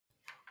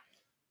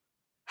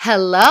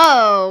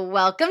Hello,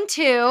 welcome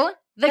to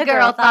the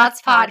Girl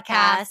Thoughts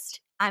Podcast.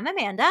 I'm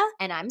Amanda.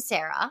 And I'm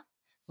Sarah.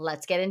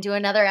 Let's get into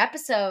another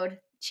episode.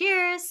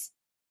 Cheers.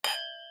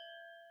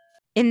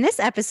 In this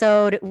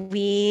episode,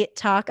 we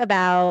talk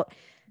about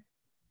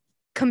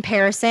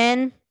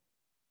comparison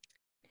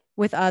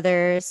with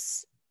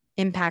others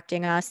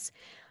impacting us,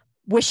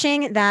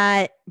 wishing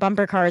that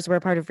bumper cars were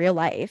a part of real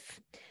life,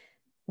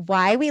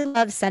 why we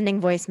love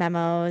sending voice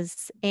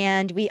memos,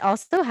 and we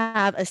also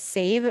have a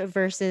save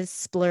versus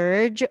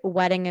splurge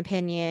wedding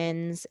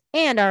opinions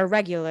and our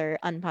regular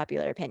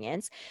unpopular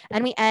opinions.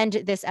 And we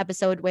end this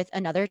episode with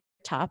another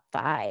top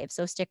 5.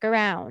 So stick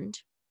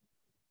around.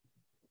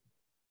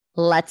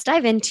 Let's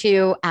dive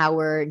into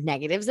our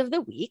negatives of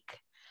the week.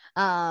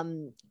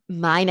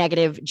 My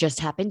negative just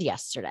happened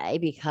yesterday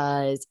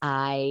because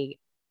I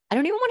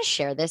don't even want to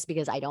share this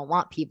because I don't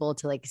want people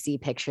to see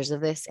pictures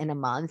of this in a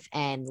month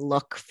and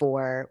look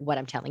for what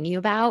I'm telling you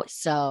about.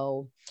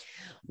 So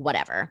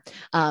whatever.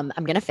 I'm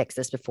going to fix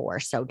this before,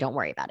 so don't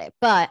worry about it.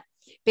 But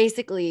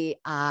basically,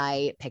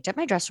 I picked up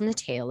my dress from the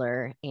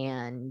tailor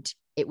and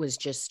it was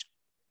just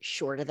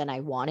shorter than I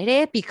wanted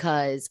it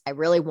because I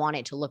really want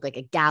it to look like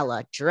a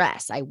gala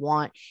dress. I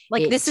want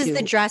this is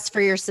the dress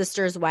for your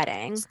sister's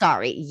wedding.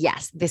 Sorry.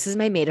 Yes, this is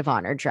my maid of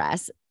honor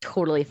dress.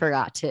 Totally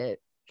forgot to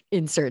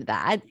insert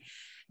that.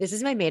 This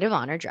is my maid of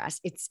honor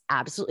dress. It's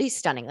absolutely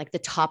stunning. The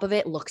top of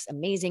it looks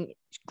amazing.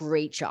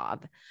 Great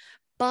job.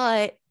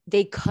 But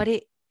they cut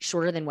it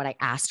shorter than what I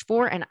asked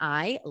for. And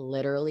I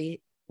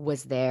literally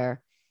was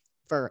there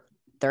for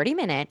 30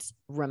 minutes,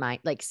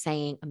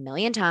 saying a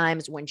million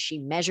times when she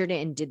measured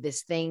it and did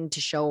this thing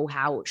to show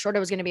how short it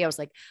was going to be. I was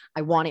like,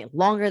 I want it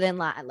longer than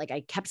that.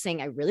 I kept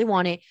saying, I really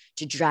want it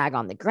to drag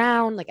on the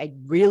ground. I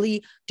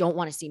really don't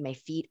want to see my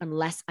feet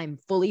unless I'm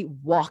fully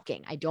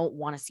walking. I don't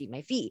want to see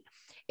my feet.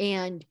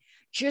 And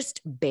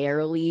just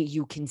barely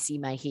you can see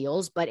my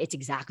heels, but it's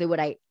exactly what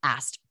I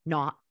asked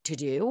not to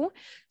do.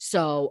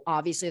 So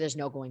obviously there's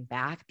no going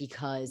back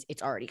because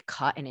it's already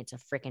cut and it's a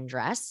freaking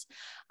dress.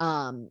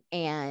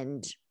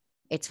 And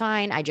it's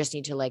fine. I just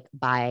need to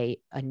buy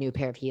a new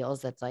pair of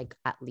heels that's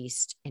at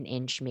least an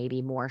inch,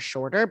 maybe more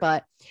shorter,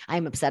 but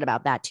I'm upset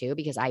about that too,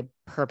 because I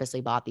purposely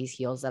bought these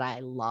heels that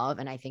I love.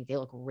 And I think they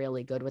look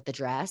really good with the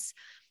dress.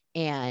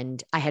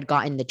 And I had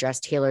gotten the dress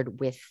tailored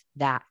with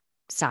that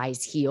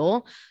size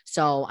heel.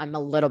 So I'm a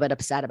little bit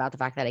upset about the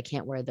fact that I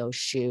can't wear those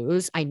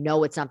shoes. I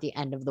know it's not the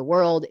end of the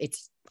world.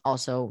 It's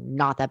also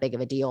not that big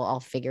of a deal. I'll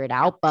figure it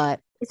out, but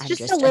it's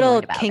just a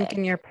little kink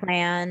in your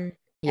plan.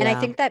 Yeah. And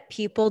I think that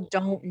people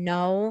don't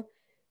know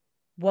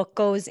what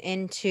goes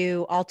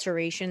into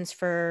alterations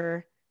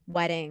for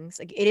weddings.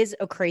 It is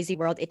a crazy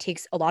world. It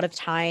takes a lot of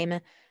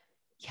time.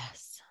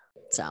 Yes.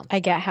 So I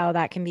get how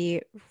that can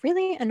be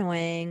really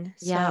annoying.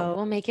 Yeah, so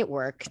we'll make it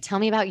work. Tell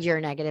me about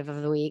your negative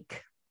of the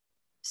week.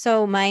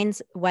 So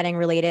mine's wedding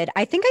related.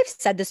 I think I've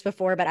said this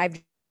before, but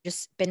I've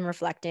just been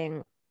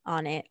reflecting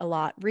on it a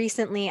lot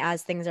recently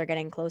as things are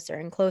getting closer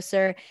and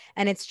closer.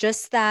 And it's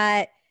just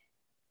that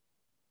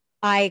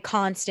I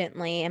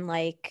constantly am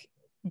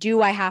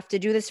do I have to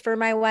do this for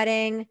my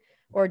wedding,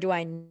 or do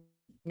I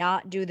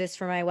not do this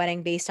for my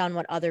wedding based on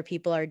what other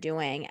people are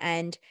doing?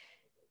 And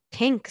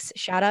Pinks,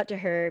 shout out to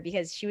her,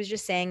 because she was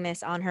just saying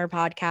this on her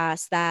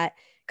podcast, that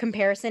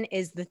comparison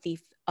is the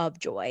thief of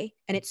joy.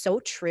 And it's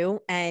so true.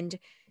 And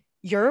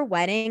your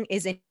wedding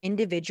is an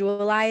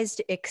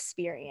individualized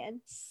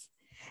experience.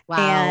 Wow.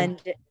 And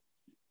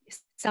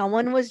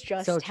someone was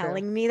just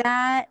telling me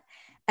that.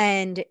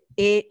 And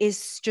it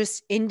is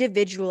just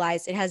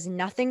individualized. It has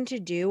nothing to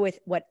do with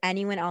what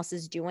anyone else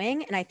is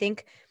doing. And I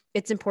think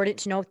it's important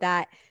to note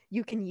that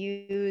you can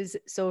use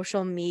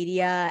social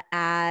media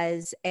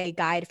as a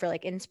guide for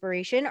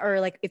inspiration,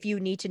 or if you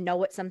need to know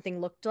what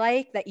something looked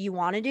like that you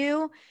want to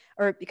do,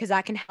 or because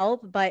that can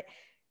help. But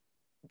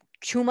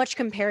too much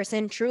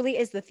comparison truly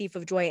is the thief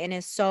of joy and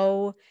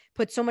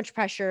puts so much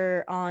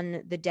pressure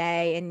on the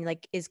day and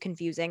is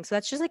confusing. So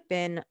that's just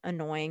been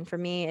annoying for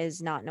me,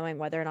 is not knowing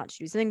whether or not to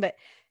do something, but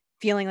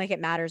feeling like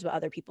it matters what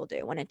other people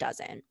do when it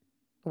doesn't.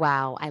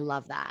 Wow. I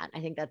love that.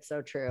 I think that's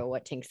so true.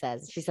 What Tink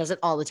says, she says it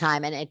all the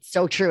time. And it's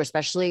so true,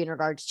 especially in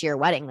regards to your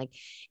wedding.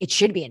 It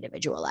should be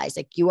individualized.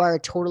 You are a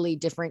totally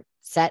different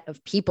set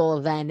of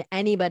people than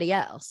anybody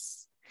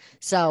else.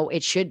 So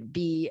it should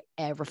be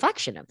a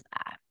reflection of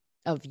that,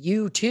 of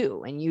you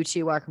too. And you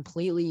two are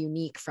completely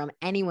unique from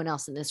anyone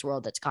else in this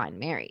world that's gotten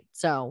married.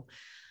 So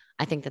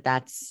I think that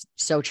that's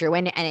so true.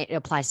 And it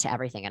applies to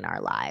everything in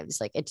our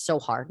lives. It's so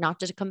hard not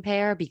to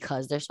compare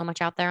because there's so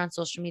much out there on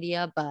social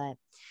media. But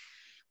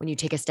when you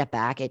take a step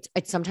back, it's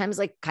sometimes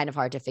kind of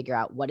hard to figure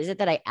out what is it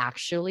that I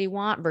actually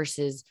want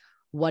versus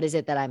what is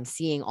it that I'm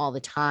seeing all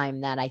the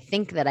time that I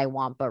think that I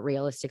want, but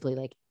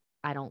realistically,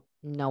 I don't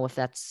know if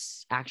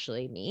that's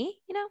actually me,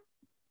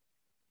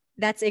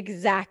 That's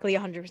exactly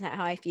 100%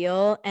 how I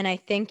feel. And I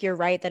think you're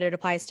right that it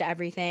applies to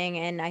everything.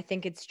 And I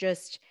think it's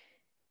just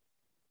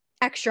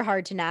extra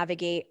hard to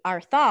navigate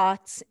our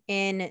thoughts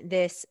in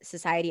this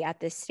society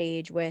at this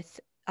stage with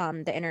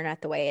the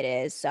internet the way it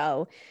is.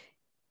 So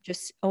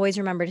just always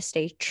remember to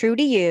stay true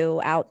to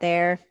you out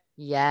there.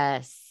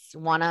 Yes.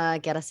 Want to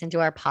get us into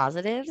our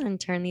positives and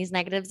turn these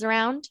negatives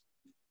around?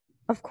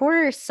 Of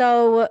course.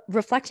 So,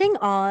 reflecting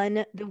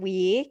on the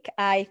week,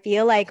 I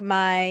feel like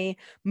my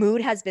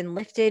mood has been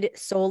lifted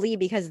solely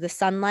because the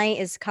sunlight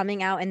is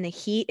coming out and the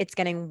heat, it's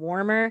getting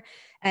warmer.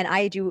 And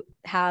I do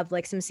have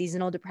like some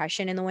seasonal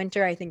depression in the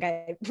winter. I think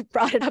I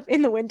brought it up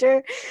in the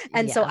winter.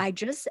 And so Yeah. I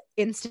just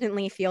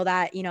instantly feel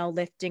that,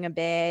 lifting a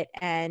bit.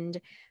 And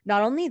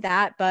not only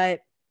that,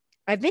 but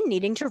I've been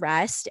needing to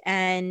rest.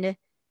 And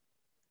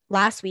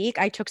last week,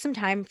 I took some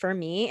time for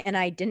me and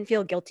I didn't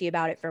feel guilty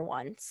about it for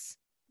once.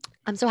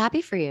 I'm so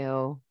happy for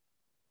you.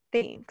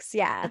 Thanks.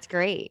 Yeah. That's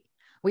great.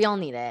 We all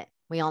need it.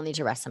 We all need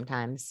to rest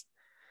sometimes.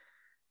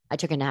 I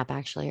took a nap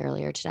actually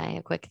earlier today,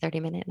 a quick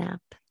 30-minute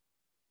nap.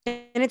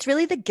 And it's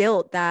really the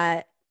guilt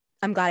that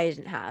I'm glad I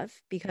didn't have,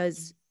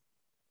 because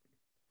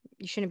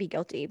you shouldn't be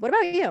guilty. What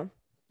about you?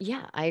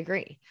 Yeah, I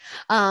agree.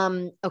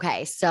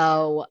 Okay,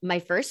 so my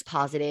first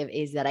positive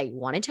is that I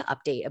wanted to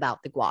update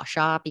about the gua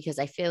sha because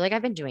I feel like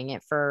I've been doing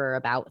it for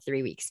about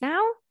 3 weeks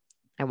now.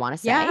 I want to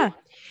say. Yeah.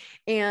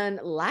 And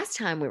last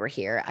time we were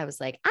here, I was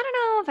like, I don't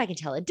know if I can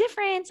tell a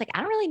difference. Like, I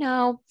don't really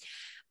know,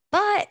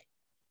 but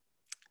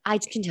I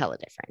can tell a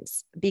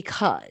difference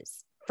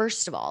because,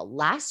 first of all,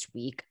 last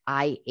week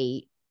I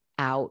ate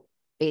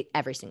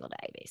every single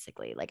day,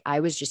 basically. Like, I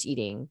was just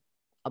eating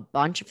a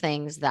bunch of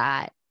things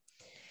that,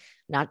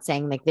 not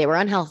saying like they were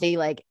unhealthy,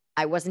 like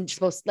I wasn't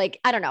supposed, like,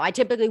 I don't know. I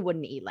typically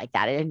wouldn't eat like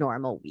that in a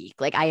normal week.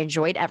 Like, I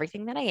enjoyed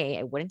everything that I ate.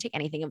 I wouldn't take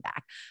anything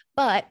back.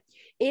 But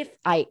if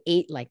I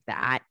ate like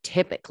that,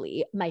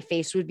 typically my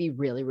face would be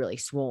really, really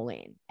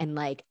swollen. And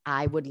like,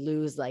 I would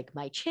lose like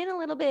my chin a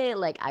little bit.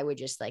 Like, I would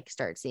just like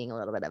start seeing a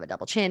little bit of a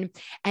double chin.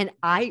 And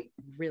I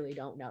really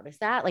don't notice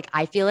that. Like,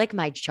 I feel like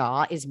my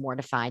jaw is more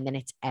defined than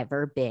it's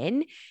ever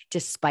been,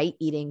 despite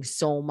eating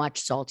so much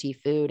salty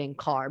food and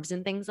carbs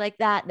and things like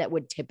that, that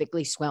would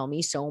typically swell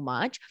me so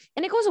much.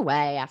 And it goes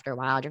away after a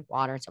while. I drink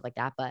water and stuff like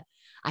that. But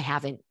I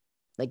haven't,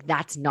 like,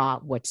 that's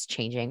not what's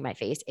changing my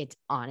face. It's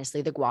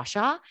honestly the gua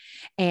sha.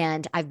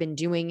 And I've been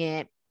doing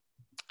it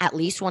at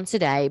least once a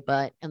day,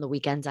 but on the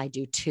weekends I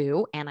do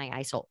two. And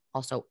I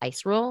also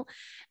ice roll.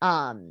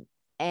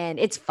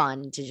 And it's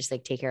fun to just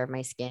like take care of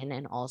my skin.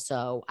 And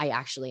also, I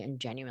actually am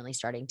genuinely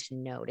starting to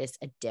notice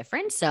a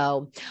difference.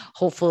 So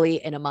hopefully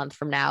in a month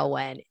from now,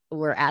 when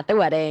we're at the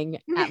wedding,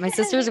 at my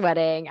sister's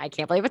wedding, I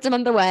can't believe it's a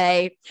month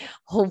away.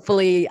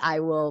 Hopefully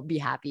I will be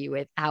happy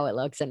with how it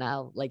looks and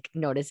I'll like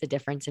notice a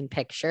difference in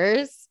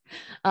pictures.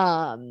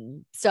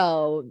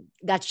 So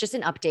that's just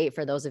an update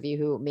for those of you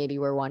who maybe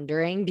were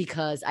wondering,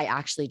 because I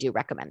actually do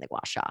recommend the gua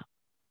sha.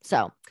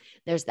 So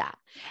there's that.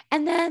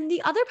 And then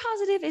the other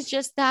positive is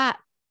just that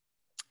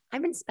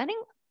I've been spending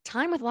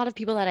time with a lot of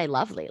people that I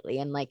love lately,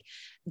 and like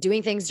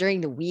doing things during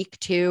the week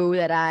too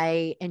that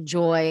I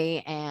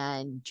enjoy,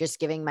 and just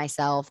giving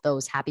myself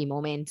those happy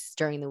moments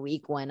during the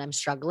week when I'm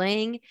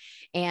struggling.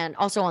 And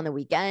also on the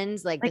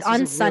weekends, like this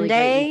on was a really great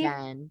Sunday.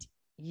 weekend.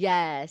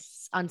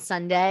 Yes. On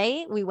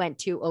Sunday, we went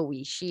to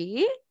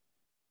Oishi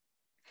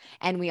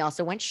and we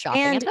also went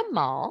shopping at the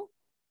mall.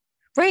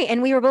 Right.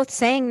 And we were both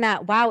saying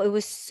that, wow, it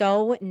was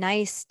so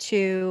nice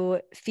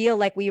to feel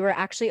like we were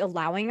actually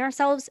allowing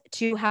ourselves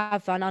to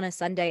have fun on a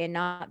Sunday and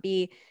not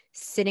be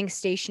sitting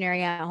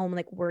stationary at home,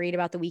 like worried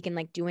about the weekend,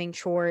 like doing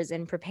chores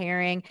and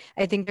preparing.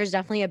 I think there's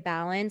definitely a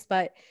balance,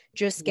 but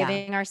just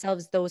giving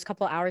ourselves those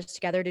couple hours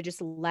together to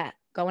just let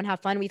go and have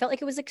fun. We felt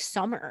like it was like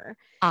summer.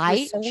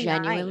 I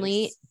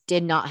genuinely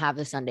did not have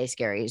the Sunday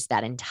scaries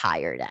that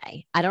entire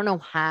day. I don't know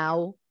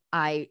how.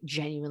 I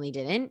genuinely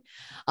didn't.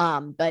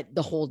 But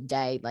the whole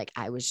day, like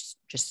I was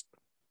just,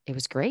 it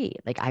was great.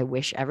 Like I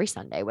wish every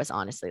Sunday was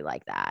honestly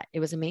like that. It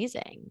was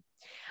amazing.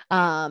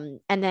 And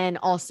then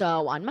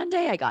also on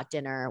Monday, I got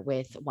dinner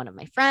with one of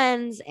my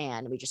friends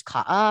and we just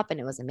caught up and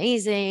it was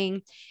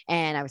amazing.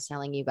 And I was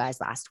telling you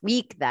guys last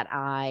week that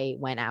I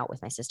went out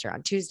with my sister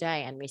on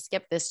Tuesday and we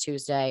skipped this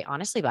Tuesday,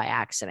 honestly by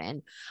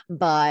accident,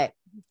 but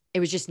it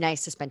was just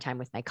nice to spend time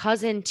with my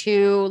cousin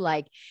too.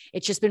 Like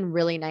it's just been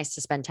really nice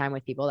to spend time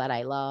with people that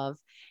I love.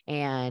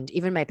 And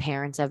even my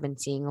parents I've been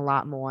seeing a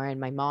lot more, and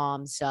my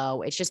mom.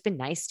 So it's just been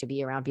nice to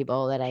be around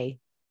people that I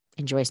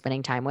enjoy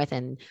spending time with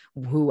and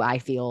who I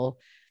feel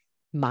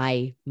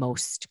my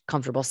most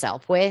comfortable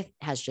self with.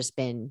 Has just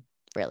been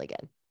really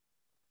good.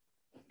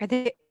 I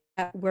think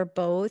we're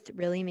both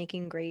really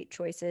making great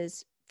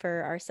choices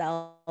for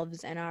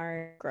ourselves and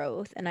our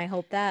growth. And I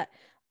hope that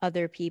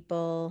other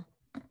people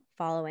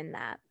follow in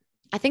that.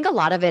 I think a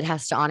lot of it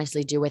has to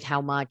honestly do with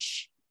how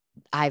much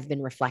I've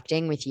been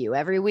reflecting with you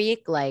every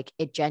week. Like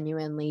it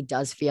genuinely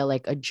does feel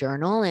like a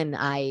journal, and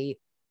I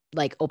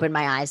like open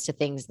my eyes to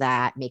things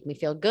that make me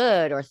feel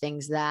good or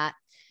things that,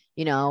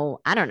 you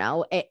know, I don't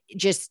know. It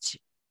just,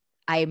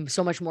 I'm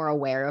so much more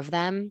aware of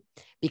them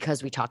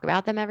because we talk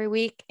about them every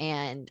week.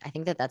 And I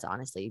think that that's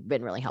honestly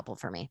been really helpful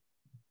for me.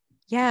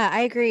 Yeah,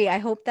 I agree. I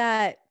hope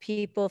that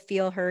people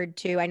feel heard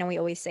too. I know we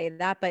always say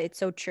that, but it's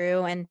so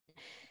true. And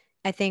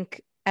I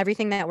think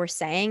everything that we're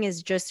saying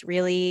is just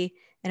really,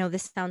 I know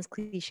this sounds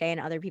cliche and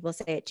other people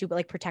say it too, but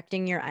like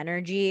protecting your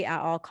energy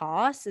at all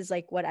costs is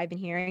like what I've been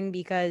hearing,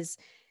 because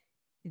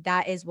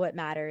that is what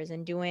matters,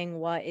 and doing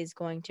what is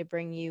going to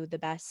bring you the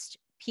best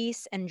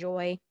peace and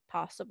joy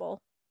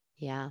possible.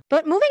 Yeah.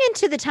 But moving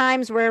into the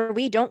times where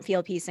we don't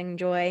feel peace and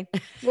joy,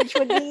 which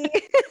would be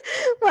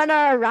when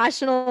our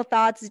irrational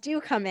thoughts do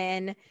come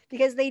in,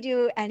 because they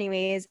do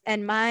anyways.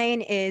 And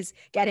mine is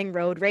getting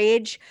road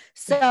rage.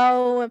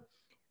 So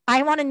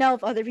I want to know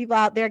if other people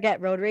out there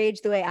get road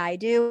rage the way I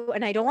do.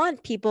 And I don't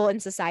want people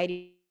in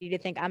society to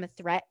think I'm a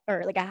threat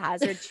or like a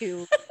hazard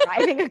to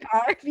driving a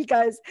car,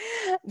 because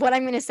what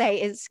I'm going to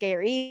say is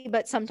scary.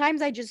 But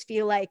sometimes I just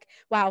feel like,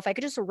 wow, if I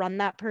could just run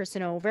that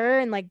person over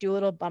and like do a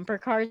little bumper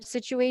car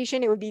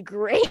situation, it would be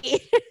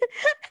great.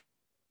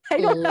 I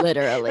don't know.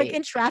 Literally. Like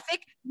in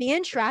traffic, me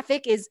in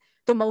traffic is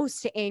the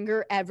most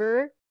anger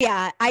ever.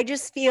 Yeah, I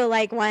just feel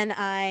like when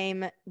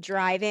I'm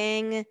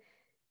driving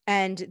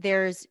and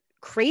there's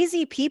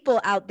crazy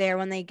people out there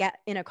when they get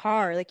in a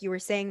car, like you were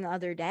saying the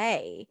other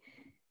day.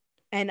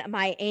 And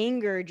my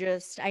anger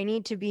I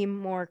need to be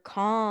more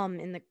calm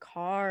in the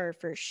car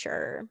for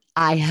sure.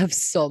 I have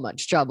so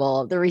much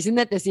trouble. The reason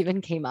that this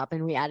even came up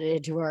and we added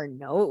it to our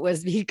note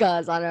was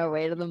because on our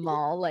way to the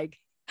mall, like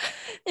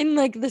in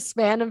like the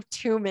span of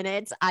 2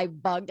 minutes, I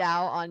bugged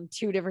out on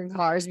 2 different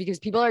cars because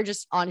people are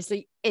just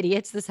honestly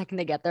idiots the second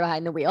they get there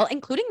behind the wheel,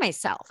 including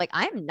myself. Like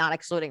I'm not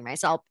excluding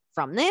myself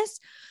from this,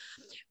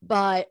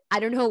 but I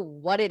don't know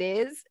what it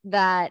is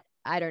that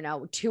I don't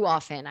know. Too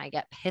often I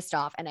get pissed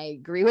off, and I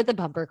agree with the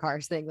bumper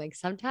cars thing. Like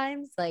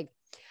sometimes, like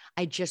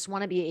I just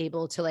want to be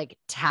able to like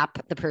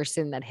tap the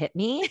person that hit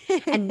me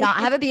and not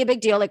have it be a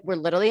big deal. Like we're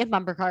literally in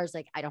bumper cars.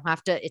 Like I don't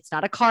have to, it's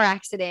not a car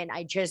accident.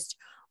 I just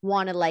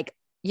want to like,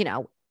 you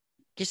know,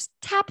 just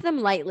tap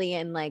them lightly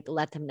and like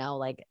let them know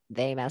like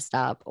they messed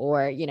up,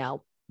 or, you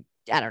know,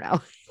 I don't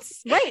know.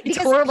 Right. It's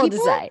horrible to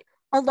say.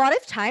 A lot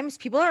of times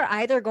people are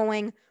either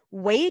going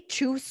way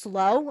too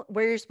slow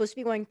where you're supposed to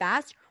be going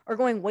fast, or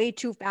going way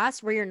too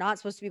fast where you're not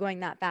supposed to be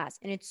going that fast.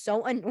 And it's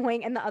so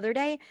annoying. And the other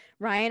day,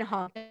 Ryan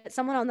honked at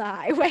someone on the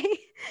highway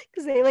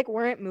because they like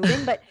weren't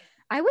moving. But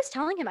I was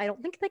telling him, I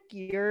don't think like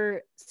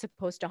you're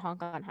supposed to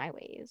honk on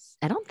highways.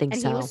 I don't think so.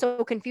 And he was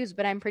so confused,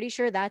 but I'm pretty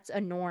sure that's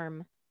a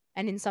norm.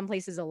 And in some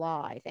places a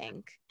law, I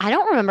think. I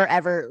don't remember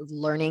ever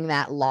learning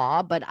that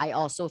law, but I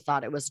also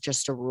thought it was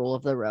just a rule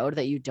of the road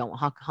that you don't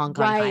honk on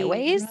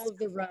highways. Rule of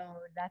the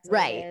road. That's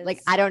right.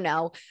 Like, I don't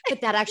know.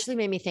 But that actually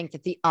made me think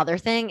that the other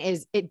thing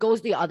is it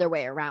goes the other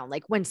way around.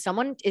 Like when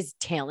someone is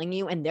tailing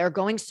you and they're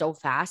going so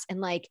fast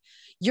and like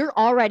you're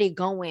already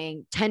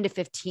going 10 to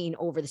 15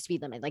 over the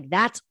speed limit, like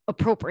that's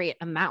appropriate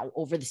amount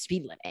over the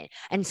speed limit.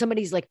 And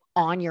somebody's like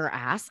on your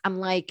ass. I'm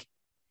like,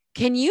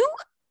 can you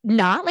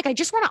not like, I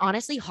just want to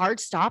honestly hard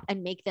stop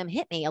and make them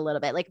hit me a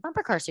little bit, like a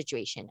bumper car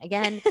situation.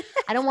 Again,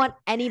 I don't want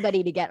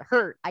anybody to get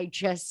hurt. I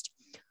just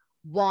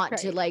want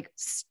to like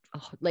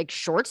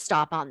short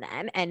stop on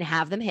them and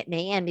have them hit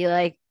me and be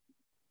like,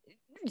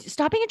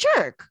 stop being a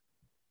jerk.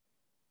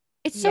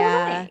 It's so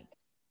annoying.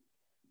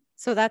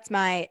 So that's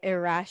my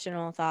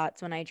irrational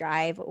thoughts when I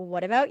drive.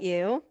 What about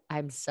you?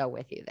 I'm so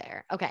with you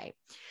there. Okay.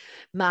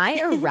 My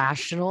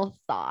irrational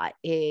thought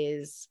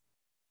is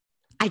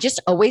I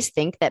just always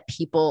think that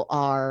people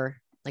are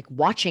like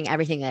watching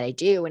everything that I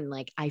do. And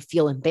like, I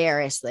feel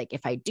embarrassed. Like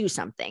if I do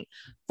something,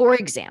 for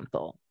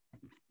example,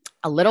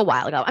 a little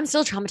while ago, I'm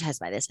still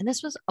traumatized by this. And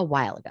this was a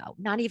while ago,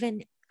 not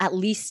even at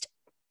least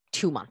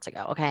 2 months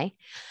ago. Okay.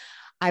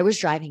 I was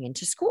driving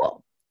into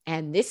school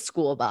and this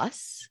school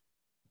bus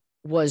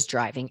was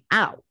driving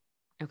out.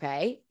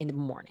 Okay. In the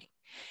morning,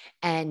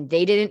 and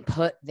they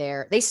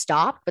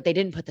stopped, but they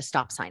didn't put the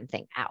stop sign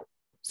thing out.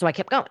 So I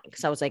kept going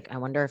because I was like, I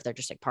wonder if they're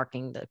just like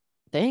parking the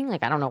thing.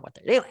 Like, I don't know what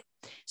they're doing.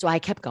 So I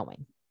kept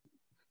going.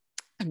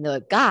 And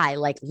the guy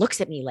like looks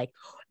at me like,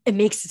 it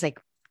makes this like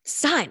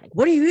sign, like,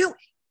 what are you doing?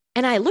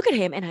 And I look at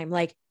him and I'm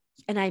like,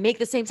 and I make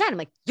the same sign. I'm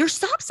like, your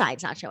stop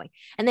sign's not showing.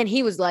 And then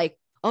he was like,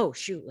 oh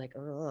shoot, like,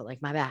 oh,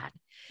 like my bad.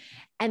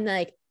 And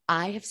like,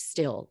 I have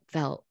still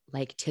felt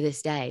like to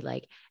this day,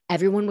 like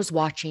everyone was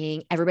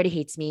watching, everybody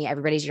hates me,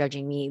 everybody's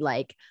judging me.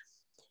 Like,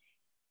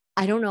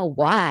 I don't know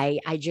why.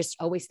 I just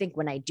always think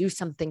when I do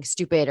something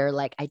stupid or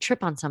like I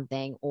trip on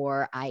something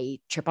or I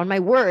trip on my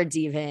words,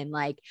 even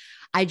like,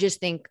 I just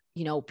think,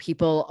 you know,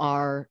 people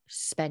are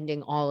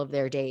spending all of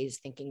their days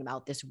thinking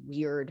about this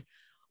weird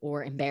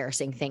or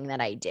embarrassing thing that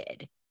I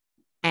did.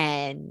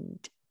 And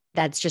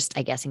that's just,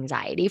 I guess,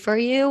 anxiety for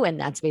you. And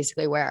that's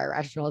basically where our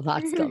irrational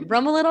thoughts come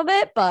from a little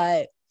bit,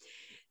 but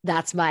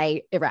that's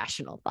my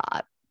irrational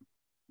thought.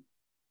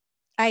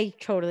 I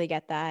totally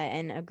get that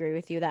and agree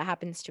with you. That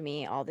happens to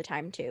me all the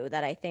time too,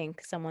 that I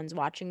think someone's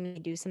watching me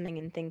do something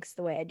and thinks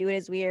the way I do it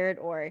is weird,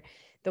 or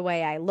the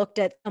way I looked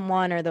at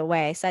someone, or the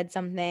way I said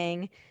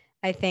something.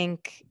 I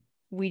think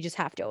we just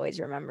have to always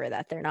remember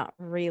that they're not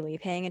really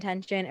paying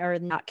attention or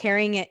not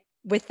carrying it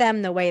with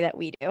them the way that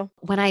we do.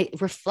 When I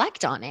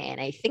reflect on it and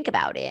I think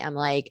about it, I'm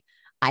like,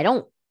 I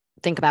don't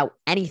think about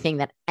anything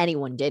that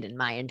anyone did in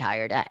my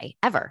entire day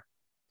ever.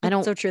 I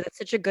don't. So true. That's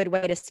such a good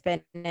way to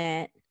spin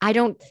it. I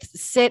don't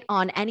sit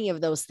on any of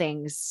those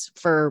things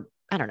for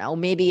I don't know,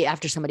 maybe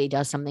after somebody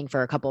does something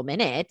for a couple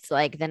minutes,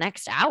 like the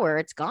next hour,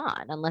 it's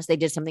gone, unless they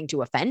did something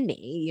to offend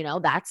me.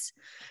 That's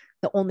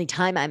the only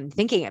time I'm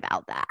thinking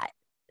about that.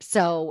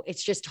 So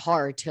it's just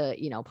hard to,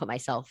 put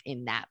myself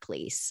in that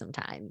place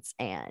sometimes.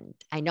 And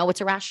I know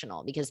it's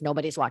irrational because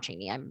nobody's watching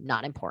me. I'm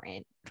not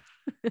important.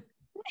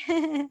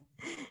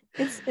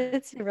 It's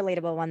a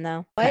relatable one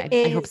though. Okay,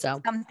 What I hope is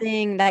so.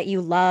 something that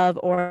you love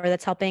or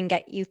that's helping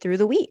get you through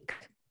the week?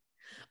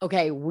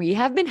 Okay, we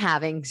have been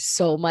having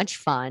so much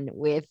fun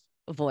with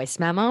voice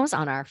memos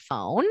on our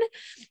phone.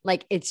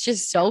 Like it's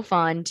just so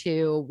fun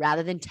to,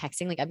 rather than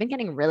texting, like I've been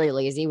getting really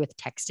lazy with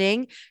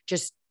texting,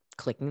 just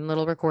clicking the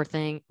little record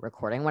thing,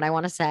 recording what I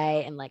want to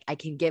say, and like I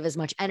can give as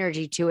much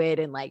energy to it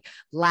and like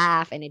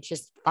laugh, and it's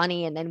just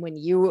funny. And then when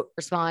you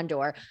respond,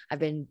 or I've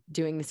been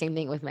doing the same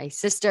thing with my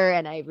sister,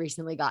 and I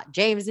recently got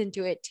James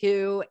into it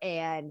too,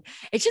 and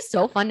it's just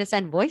so fun to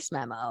send voice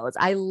memos.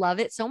 I love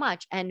it so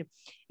much. And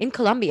in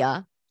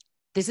Colombia,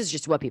 this is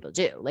just what people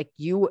do. Like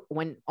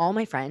when all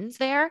my friends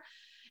there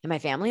and my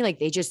family, like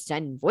they just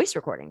send voice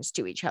recordings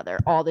to each other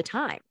all the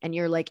time. And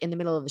you're like in the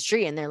middle of the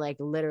street and they're like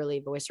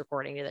literally voice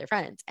recording to their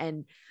friends.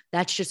 And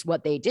that's just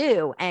what they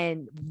do.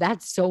 And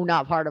that's so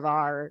not part of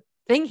our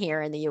thing here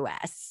in the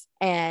US.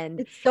 And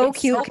it's so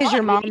cute because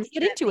your mom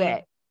get into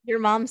it. Your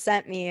mom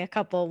sent me a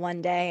couple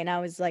one day and I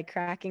was like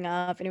cracking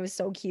up and it was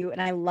so cute and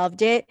I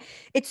loved it.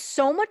 It's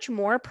so much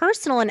more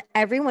personal and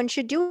everyone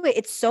should do it.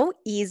 It's so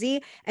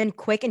easy and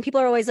quick. And people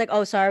are always like,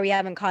 oh, sorry, we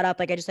haven't caught up.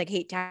 Like, I just like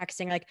hate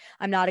texting. Like,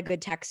 I'm not a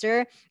good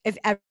texter. If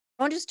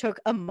everyone just took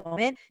a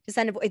moment to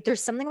send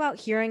there's something about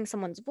hearing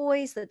someone's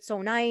voice that's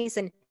so nice.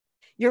 And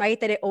you're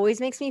right that it always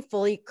makes me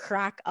fully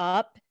crack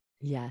up.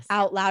 Yes.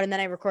 Out loud. And then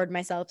I record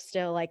myself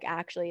still like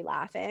actually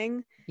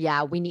laughing.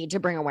 Yeah. We need to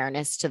bring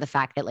awareness to the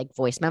fact that like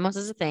voice memos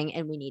is a thing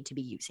and we need to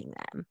be using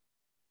them.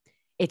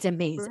 It's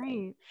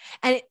amazing.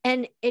 Right.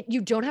 And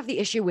you don't have the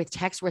issue with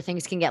text where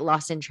things can get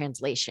lost in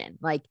translation.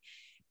 Like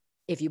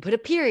if you put a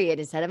period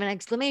instead of an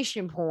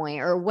exclamation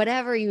point or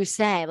whatever you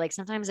say, like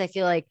sometimes I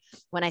feel like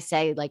when I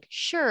say like,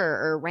 sure,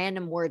 or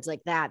random words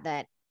like that,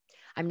 that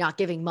I'm not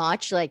giving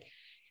much, like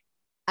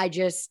I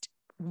just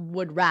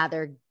would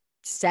rather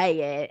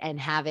say it and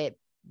have it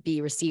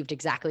be received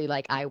exactly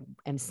like I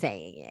am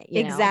saying it.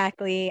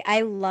 Exactly.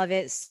 I love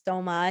it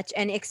so much.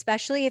 And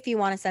especially if you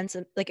want to send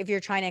some, like if you're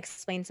trying to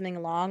explain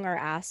something long or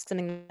ask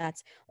something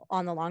that's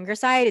on the longer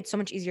side, it's so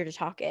much easier to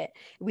talk it.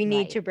 We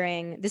need to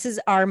this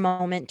is our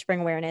moment to bring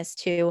awareness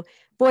to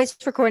voice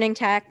recording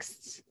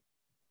texts.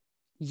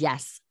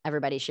 Yes.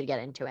 Everybody should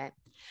get into it.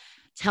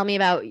 Tell me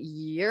about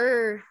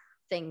your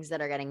things that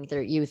are getting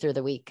through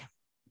the week.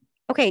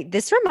 Okay,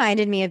 this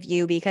reminded me of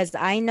you because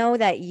I know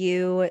that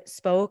you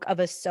spoke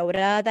of a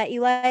soda that you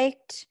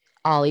liked.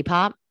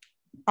 Olipop.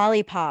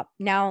 Olipop.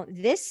 Now,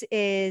 this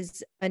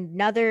is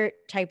another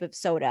type of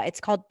soda. It's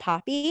called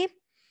Poppy,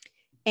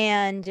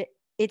 and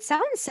it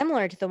sounds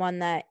similar to the one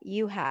that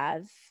you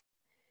have.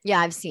 Yeah,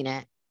 I've seen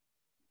it.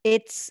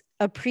 It's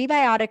a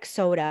prebiotic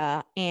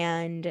soda,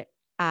 and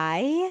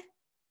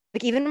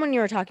like even when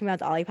you were talking about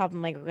the Olipop,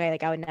 I'm like, okay,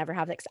 like I would never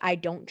have that because I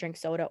don't drink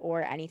soda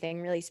or anything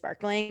really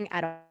sparkling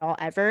at all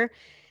ever.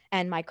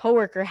 And my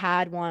coworker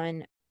had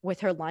one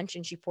with her lunch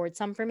and she poured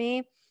some for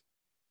me.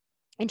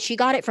 And she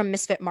got it from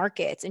Misfit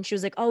Markets. And she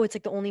was like, oh, it's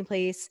like the only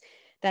place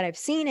that I've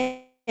seen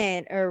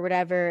it or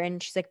whatever.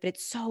 And she's like, but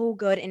it's so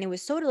good. And it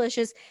was so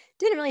delicious.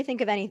 Didn't really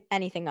think of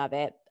anything of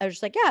it. I was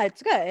just like, yeah,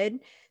 it's good.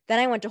 Then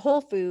I went to Whole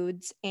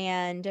Foods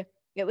and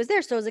it was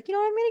there. So I was like, I'm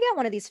going to get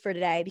one of these for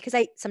today because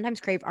I sometimes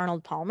crave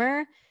Arnold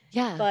Palmer.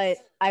 Yeah. But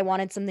I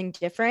wanted something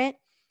different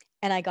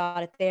and I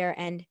got it there.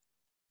 And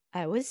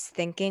I was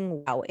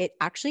thinking, wow, it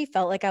actually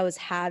felt like I was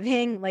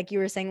having, like you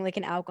were saying, like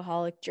an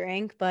alcoholic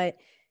drink, but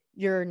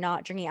you're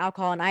not drinking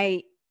alcohol. And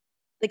I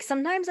like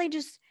sometimes I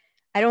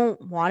don't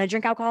want to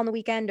drink alcohol on the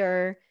weekend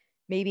or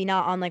maybe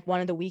not on like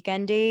one of the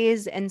weekend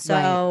days. And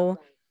so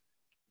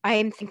I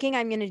am thinking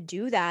I'm going to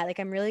do that. Like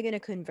I'm really going to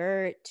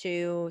convert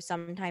to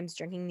sometimes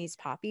drinking these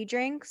Poppy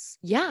drinks.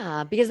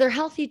 Yeah, because they're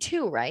healthy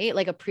too, right?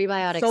 Like a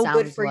prebiotic so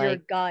sounds good for your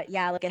gut.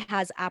 Yeah, like it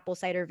has apple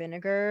cider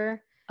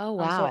vinegar. Oh,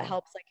 wow. So it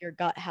helps like your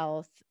gut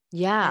health.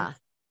 Yeah.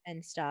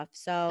 And stuff.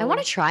 So I want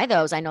to try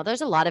those. I know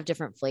there's a lot of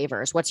different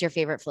flavors. What's your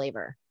favorite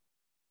flavor?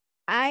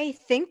 I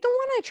think the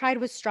one I tried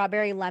was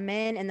strawberry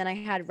lemon and then I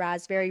had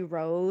raspberry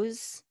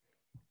rose.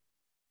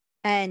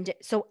 And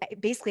so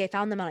basically I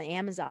found them on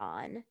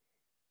Amazon.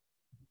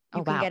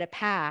 You can get a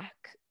pack.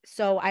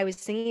 So I was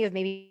thinking of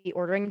maybe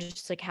ordering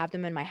just like have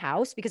them in my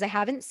house because I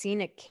haven't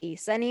seen a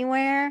case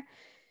anywhere.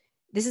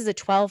 This is a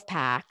 12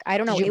 pack. I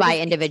don't know. Did you buy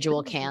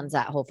individual cans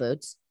at Whole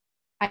Foods?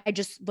 I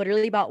just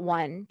literally bought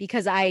one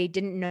because I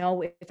didn't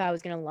know if I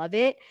was going to love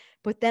it.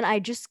 But then I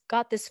just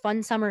got this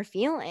fun summer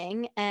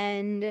feeling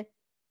and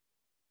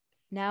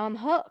now I'm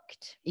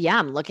hooked. Yeah,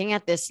 I'm looking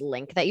at this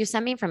link that you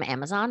sent me from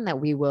Amazon that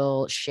we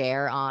will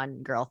share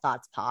on Girl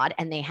Thoughts Pod.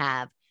 And they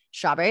have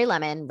strawberry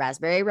lemon,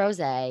 raspberry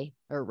rosé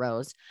or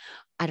rose.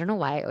 I don't know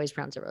why I always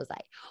pronounce it rosé.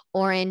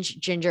 Orange,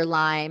 ginger,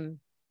 lime,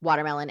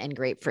 watermelon, and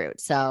grapefruit.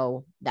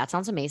 So that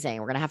sounds amazing.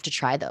 We're going to have to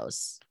try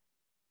those.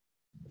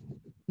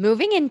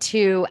 Moving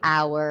into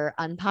our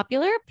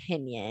unpopular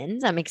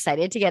opinions, I'm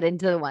excited to get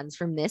into the ones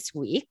from this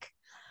week.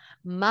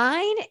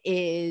 Mine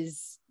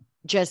is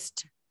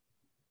just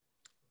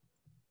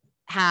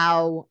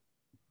how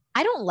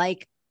I don't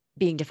like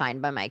being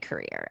defined by my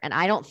career. And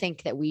I don't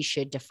think that we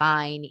should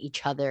define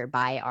each other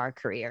by our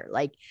career.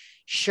 Like,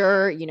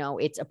 sure, you know,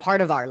 it's a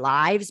part of our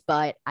lives,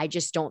 but I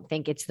just don't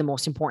think it's the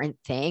most important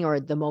thing, or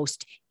the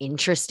most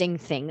interesting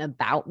thing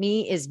about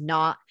me is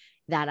not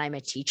that I'm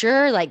a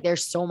teacher. Like,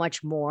 there's so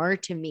much more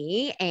to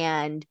me.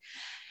 And,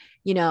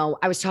 you know,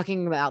 I was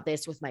talking about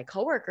this with my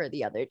coworker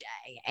the other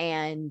day,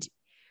 and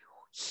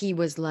he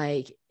was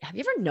like, have you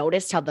ever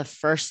noticed how the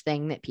first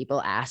thing that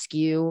people ask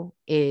you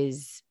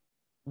is,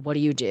 what do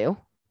you do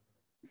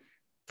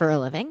for a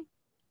living?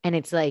 And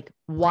it's like,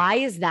 why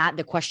is that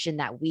the question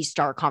that we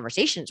start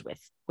conversations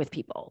with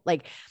people?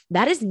 Like,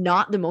 that is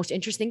not the most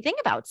interesting thing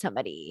about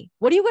somebody.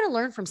 What are you going to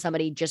learn from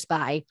somebody just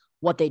by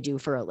what they do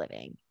for a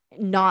living?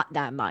 Not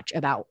that much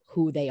about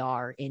who they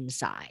are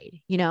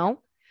inside, you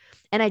know?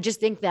 And I just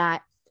think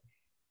that,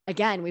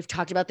 again, we've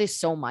talked about this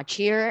so much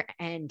here,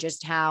 and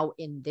just how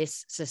in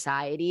this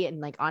society, and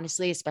like,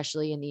 honestly,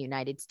 especially in the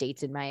United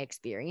States, in my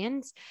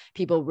experience,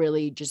 people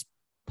really just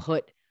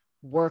put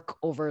work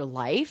over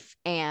life.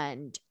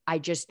 And I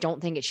just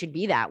don't think it should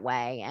be that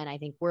way. And I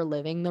think we're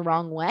living the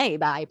wrong way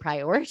by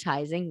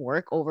prioritizing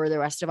work over the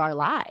rest of our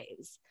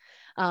lives.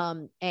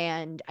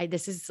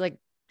 This is like,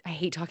 I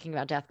hate talking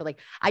about death, but like,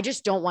 I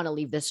just don't want to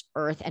leave this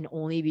earth and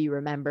only be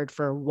remembered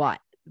for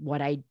what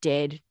I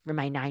did for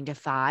my 9 to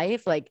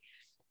 5. Like,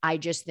 I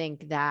just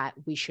think that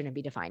we shouldn't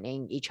be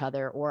defining each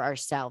other or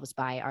ourselves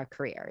by our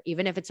career.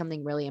 Even if it's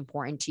something really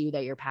important to you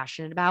that you're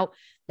passionate about,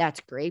 that's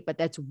great, but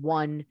that's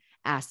one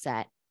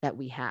asset that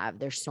we have.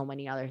 There's so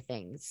many other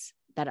things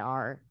that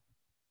are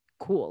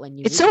cool and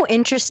unique. It's so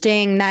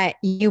interesting that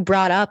you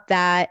brought up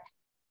that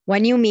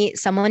when you meet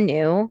someone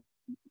new,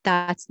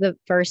 that's the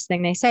first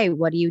thing they say,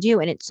 what do you do?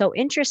 And it's so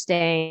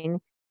interesting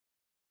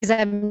because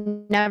I've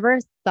never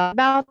thought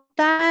about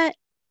that.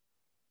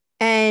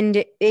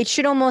 And it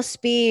should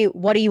almost be,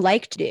 what do you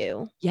like to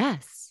do?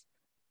 Yes.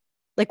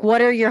 Like,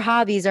 what are your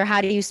hobbies, or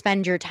how do you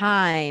spend your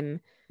time?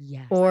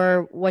 Yes.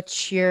 Or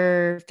what's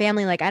your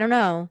family like? I don't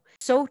know.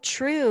 So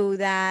true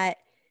that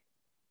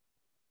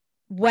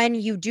when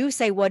you do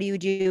say, what do you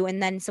do?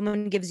 And then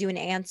someone gives you an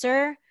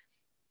answer,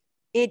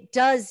 it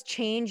does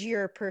change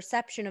your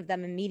perception of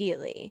them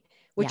immediately,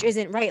 which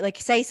isn't right. Like,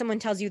 say someone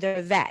tells you they're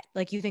a vet,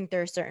 like you think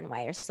they're a certain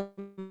way, or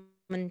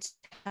someone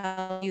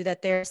tell you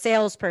that they're a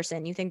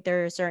salesperson, you think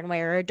they're a certain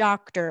way, or a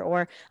doctor,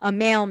 or a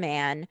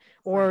mailman,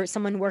 or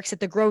someone works at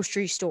the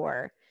grocery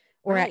store,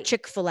 or at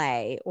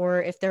Chick-fil-A,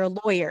 or if they're a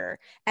lawyer.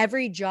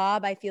 Every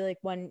job, I feel like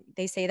when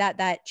they say that,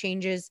 that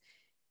changes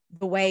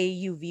the way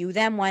you view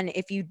them. When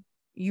if you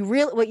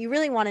really, what you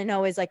really want to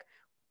know is like,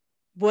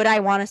 would I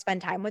want to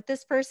spend time with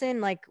this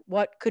person? Like,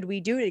 what could we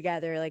do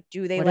together? Like,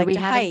 do they like to hike? What do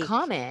we have in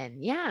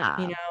common?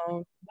 Yeah. You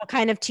know, what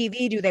kind of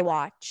TV do they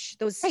watch?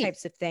 Those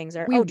types of things.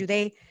 Or, do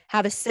they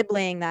have a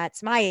sibling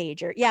that's my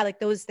age? Or like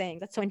those things.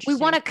 That's so interesting. We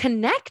want to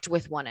connect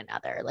with one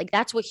another. Like,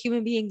 that's what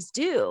human beings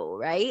do,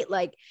 right?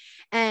 Like,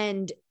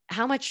 and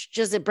how much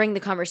does it bring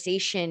the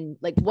conversation?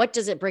 Like, what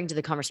does it bring to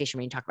the conversation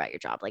when you talk about your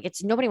job? Like,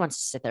 it's nobody wants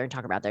to sit there and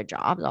talk about their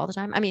jobs all the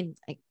time. I mean,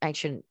 I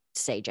shouldn't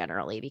say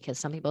generally, because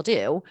some people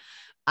do.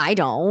 I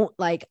don't.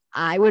 Like,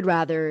 I would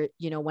rather,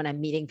 you know, when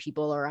I'm meeting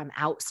people or I'm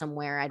out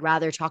somewhere, I'd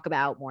rather talk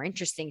about more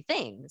interesting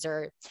things,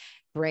 or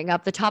bring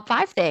up the top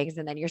 5 things.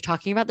 And then you're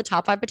talking about the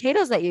top 5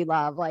 potatoes that you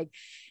love. Like,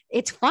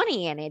 it's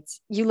funny. And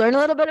you learn a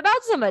little bit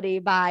about somebody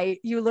by,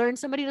 you learn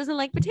somebody doesn't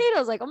like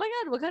potatoes. Like, oh my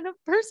God, what kind of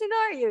person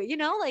are you? You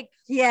know, like,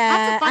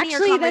 that's a funnier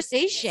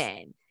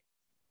conversation.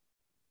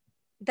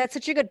 That's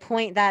such a good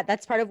point.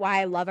 That's part of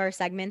why I love our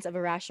segments of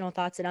irrational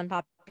thoughts and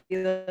unpopular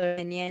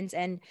opinions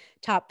and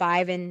top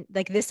 5 and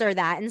like this or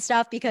that and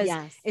stuff, because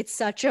it's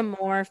such a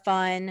more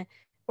fun,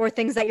 or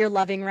things that you're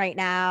loving right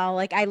now.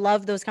 Like, I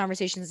love those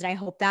conversations, and I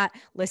hope that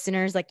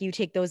listeners, like, you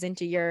take those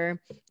into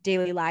your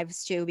daily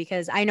lives too,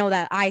 because I know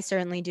that I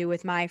certainly do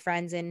with my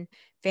friends and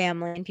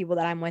family and people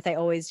that I'm with. I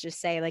always just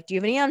say, like, do you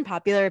have any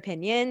unpopular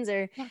opinions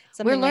or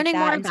something? We're learning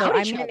more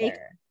about each other.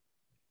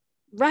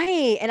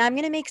 Right. And I'm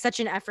going to make such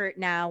an effort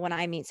now when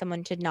I meet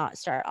someone to not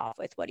start off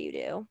with, what do you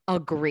do?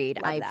 Agreed.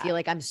 I feel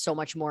like I'm so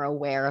much more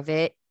aware of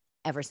it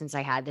ever since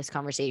I had this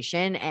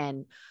conversation.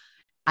 And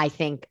I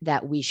think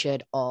that we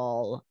should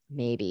all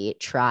maybe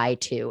try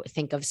to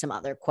think of some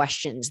other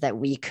questions that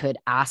we could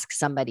ask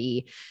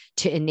somebody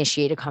to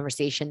initiate a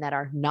conversation that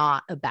are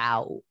not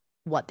about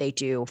what they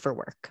do for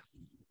work.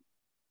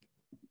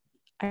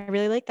 I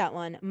really like that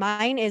one.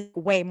 Mine is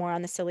way more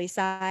on the silly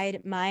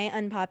side. My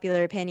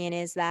unpopular opinion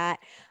is that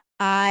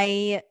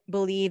I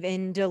believe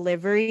in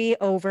delivery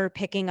over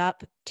picking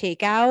up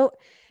takeout.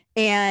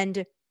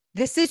 And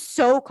this is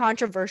so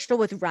controversial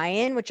with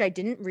Ryan, which I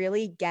didn't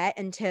really get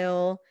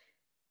until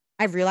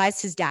I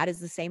realized his dad is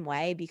the same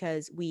way,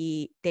 because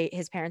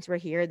his parents were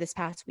here this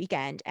past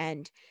weekend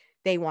and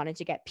they wanted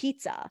to get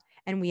pizza.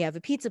 And we have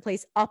a pizza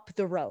place up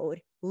the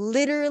road.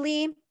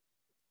 Literally,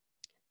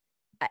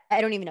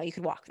 I don't even know. You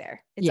could walk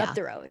there. It's up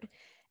the road.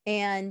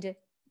 And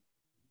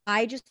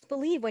I just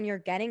believe when you're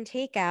getting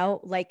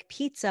takeout like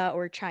pizza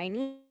or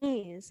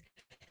Chinese,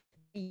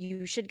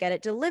 you should get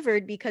it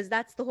delivered because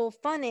that's the whole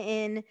fun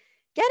in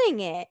getting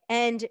it.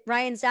 And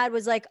Ryan's dad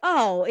was like,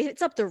 oh,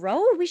 it's up the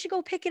road. We should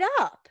go pick it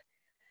up.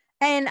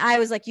 And I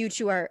was like, you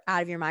two are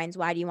out of your minds.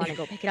 Why do you want to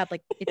go pick it up?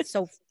 Like, it's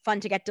so fun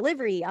to get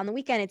delivery on the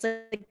weekend. It's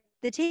like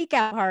the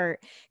takeout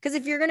part. Because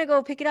if you're going to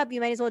go pick it up, you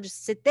might as well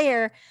just sit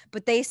there.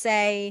 But they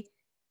say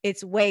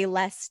it's way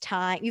less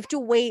time. You have to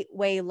wait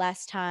way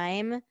less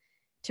time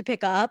to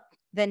pick up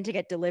than to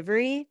get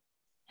delivery.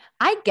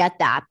 I get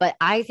that, but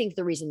I think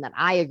the reason that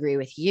I agree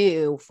with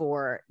you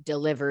for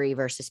delivery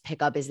versus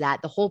pickup is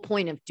that the whole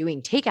point of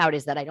doing takeout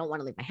is that I don't want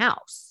to leave my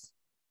house.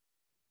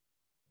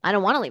 I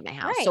don't want to leave my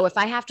house. Right. So if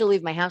I have to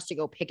leave my house to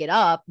go pick it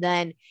up,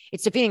 then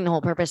it's defeating the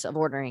whole purpose of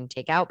ordering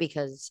takeout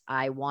because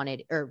I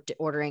wanted or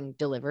ordering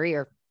delivery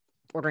or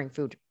ordering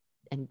food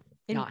and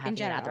not having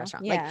it at the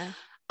restaurant. Yeah. Like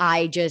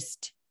I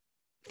just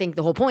think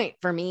the whole point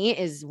for me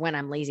is when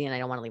I'm lazy and I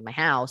don't want to leave my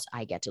house,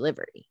 I get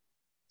delivery.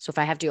 So if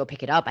I have to go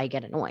pick it up, I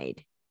get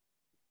annoyed.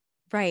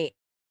 Right.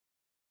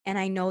 And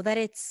I know that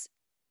it's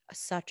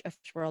such a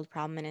first world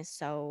problem and is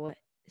so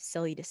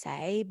silly to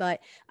say, but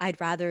I'd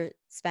rather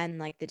spend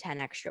like the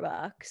 10 extra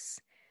bucks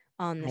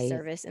on the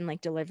service and like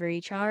delivery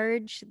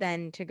charge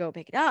than to go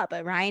pick it up.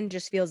 But Ryan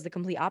just feels the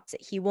complete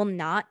opposite. He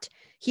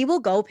will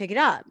go pick it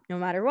up no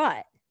matter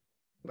what.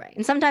 Right.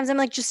 And sometimes I'm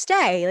like, just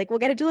stay, like we'll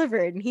get it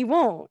delivered, and he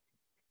won't.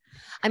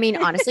 I mean,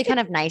 honestly, kind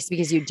of nice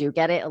because you do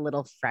get it a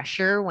little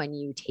fresher when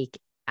you take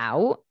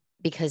out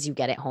because you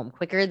get it home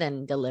quicker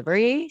than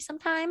delivery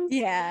sometimes.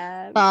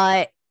 Yeah.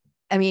 But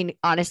I mean,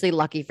 honestly,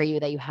 lucky for you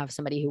that you have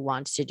somebody who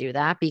wants to do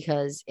that,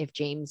 because if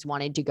James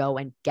wanted to go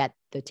and get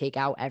the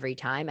takeout every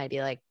time, I'd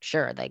be like,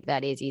 sure, like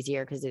that is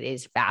easier because it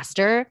is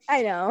faster.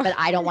 I know. But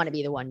I don't want to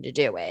be the one to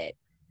do it.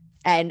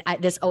 And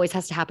this always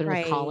has to happen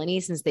with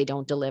Colony since they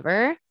don't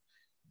deliver.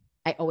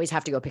 I always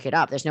have to go pick it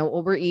up. There's no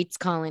Uber Eats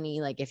Colony.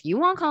 Like if you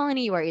want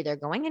Colony, you are either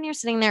going and you're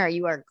sitting there or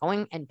you are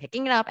going and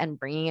picking it up and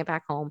bringing it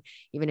back home,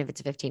 even if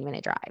it's a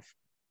 15-minute drive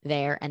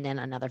there and then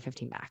another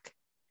 15 back.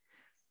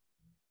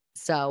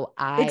 So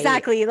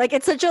exactly, like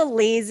it's such a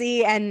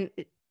lazy and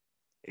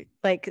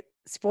like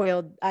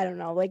spoiled, I don't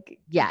know, like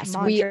yes,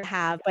 we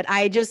have, but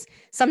I just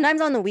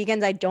sometimes on the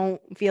weekends I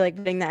don't feel like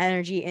putting the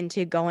energy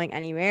into going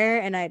anywhere,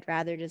 and I'd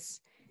rather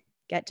just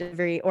get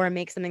delivery or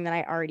make something that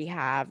I already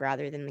have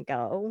rather than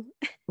go.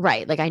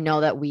 Right. Like I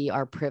know that we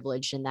are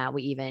privileged in that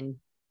we even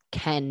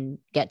can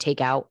get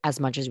takeout as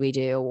much as we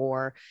do,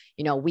 or,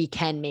 you know, we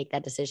can make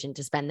that decision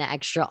to spend the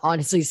extra,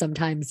 honestly,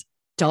 sometimes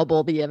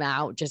double the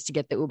amount just to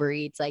get the Uber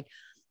Eats. Like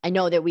I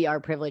know that we are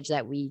privileged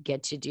that we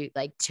get to do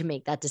like to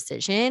make that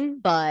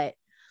decision, but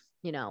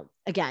you know,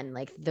 again,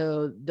 like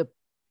the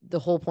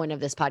whole point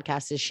of this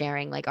podcast is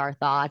sharing like our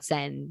thoughts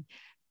and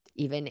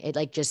even it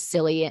like just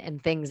silly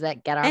and things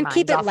that get our and minds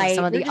keep it off light. of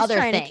some of We're the other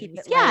things.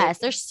 Yes,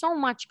 there's so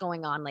much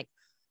going on. Like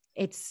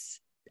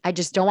I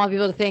just don't want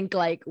people to think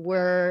like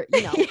we're,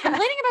 you know,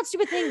 complaining about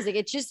stupid things. Like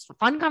it's just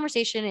fun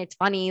conversation. It's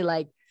funny.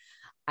 Like,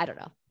 I don't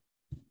know.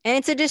 And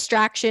it's a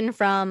distraction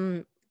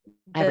from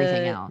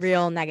everything else,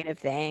 real negative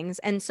things.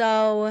 And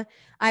so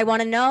I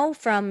want to know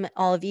from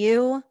all of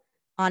you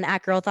on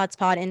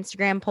 @GirlThoughtsPod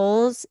Instagram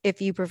polls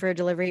if you prefer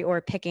delivery or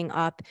picking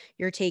up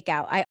your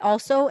takeout. I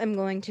also am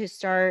going to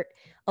start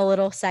a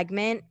little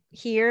segment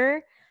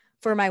here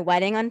for my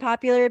wedding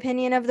unpopular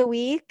opinion of the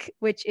week,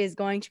 which is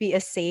going to be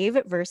a save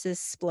versus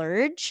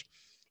splurge.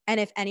 And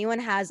if anyone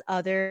has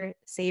other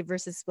save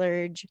versus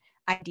splurge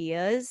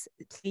ideas,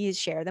 please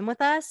share them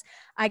with us.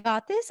 I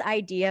got this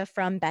idea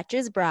from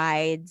Betches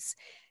Brides.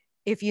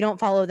 If you don't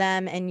follow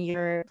them and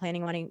you're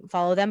planning on to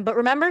follow them, but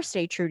remember,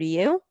 stay true to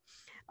you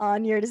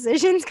on your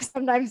decisions because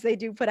sometimes they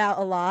do put out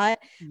a lot.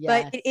 Yes.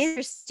 But it is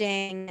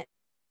interesting,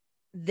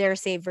 their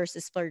save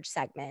versus splurge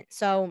segment.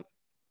 So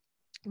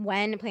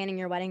when planning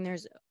your wedding,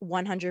 there's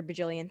 100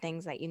 bajillion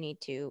things that you need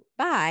to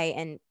buy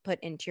and put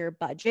into your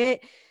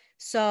budget.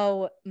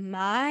 So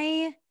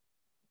my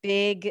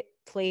big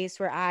place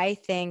where I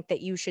think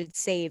that you should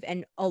save,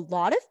 and a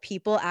lot of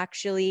people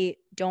actually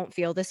don't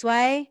feel this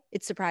way,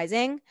 it's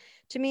surprising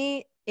to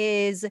me,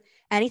 is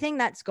anything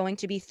that's going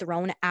to be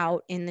thrown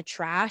out in the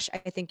trash,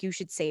 I think you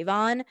should save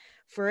on.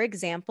 For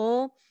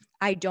example,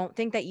 I don't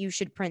think that you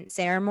should print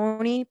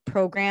ceremony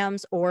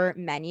programs or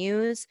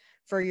menus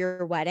for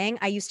your wedding.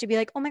 I used to be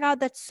like, oh my God,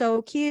 that's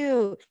so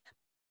cute.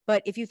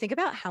 But if you think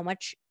about how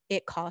much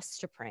it costs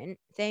to print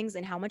things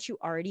and how much you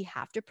already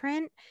have to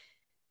print,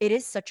 it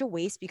is such a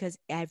waste because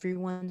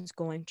everyone's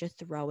going to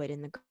throw it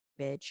in the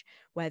garbage,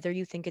 whether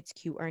you think it's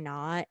cute or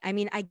not. I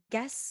mean, I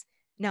guess,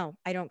 no,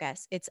 I don't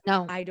guess.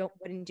 I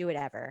wouldn't do it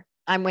ever.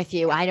 I'm with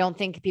you. I don't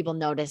think people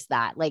notice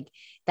that. Like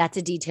that's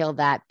a detail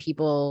that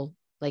people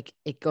like,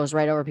 it goes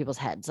right over people's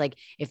heads. Like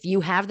if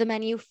you have the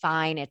menu,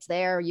 fine, it's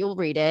there, you'll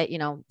read it. You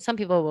know, some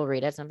people will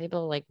read it. Some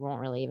people like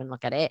won't really even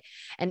look at it.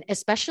 And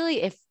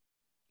especially if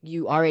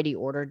you already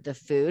ordered the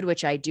food,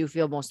 which I do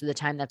feel most of the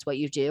time that's what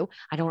you do.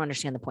 I don't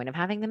understand the point of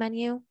having the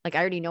menu. Like I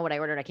already know what I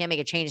ordered. I can't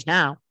make a change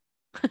now.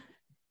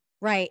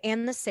 Right.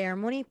 And the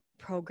ceremony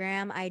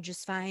program, I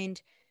just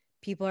find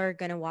people are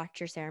going to watch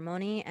your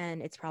ceremony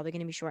and it's probably going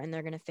to be short and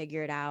they're going to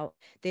figure it out.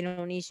 They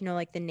don't need to know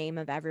like the name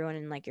of everyone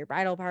in like your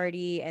bridal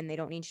party, and they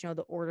don't need to know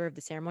the order of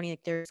the ceremony.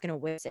 Like they're just going to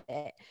whiz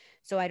it.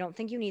 So I don't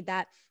think you need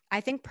that.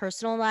 I think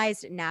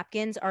personalized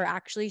napkins are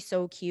actually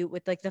so cute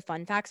with like the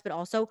fun facts, but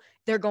also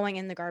they're going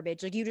in the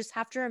garbage. Like you just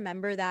have to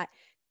remember that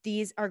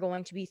these are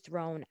going to be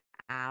thrown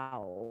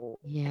out.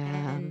 Yeah.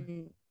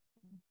 And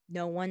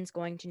no one's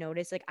going to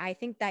notice. Like I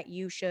think that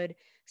you should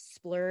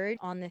splurge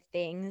on the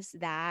things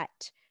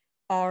that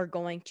are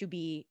going to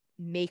be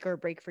make or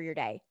break for your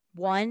day.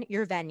 One,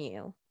 your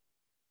venue.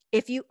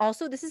 If you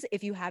also, this is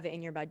if you have it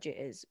in your budget,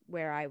 is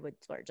where I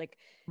would splurge. Like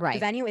the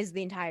venue is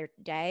the entire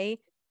day.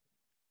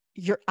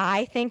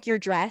 I think your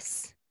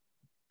dress,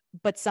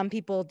 but some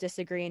people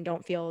disagree and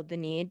don't feel the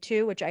need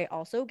to, which I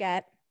also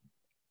get.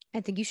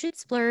 I think you should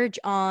splurge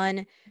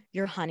on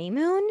your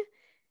honeymoon,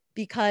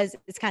 because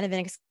it's kind of an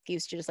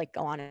excuse to just like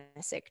go on a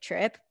sick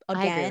trip.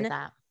 Again, I agree with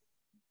that.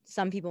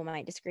 Some people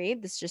might disagree.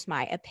 This is just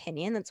my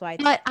opinion. That's why.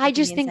 But I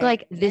just think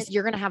like this,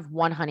 you're going to have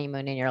one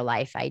honeymoon in your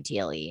life,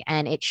 ideally.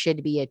 And it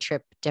should be a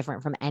trip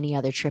different from any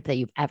other trip that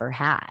you've ever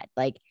had.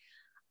 Like,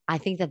 I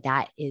think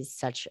that is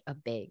such a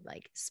big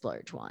like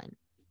splurge one.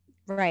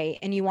 Right.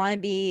 And you want to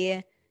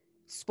be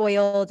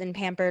spoiled and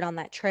pampered on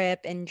that trip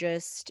and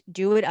just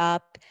do it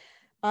up.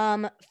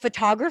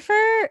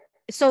 Photographer.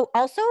 So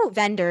also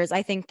vendors,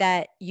 I think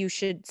that you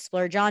should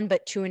splurge on,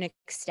 but to an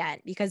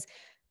extent, because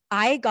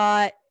I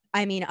got,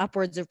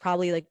 upwards of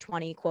probably like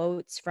 20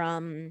 quotes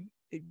from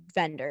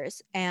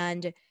vendors.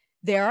 And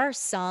there are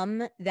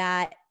some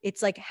that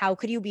it's like, how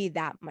could you be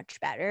that much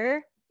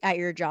better at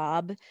your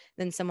job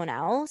than someone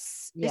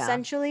else,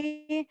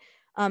 essentially?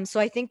 So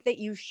I think that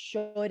you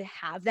should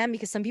have them,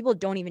 because some people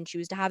don't even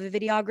choose to have a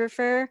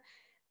videographer.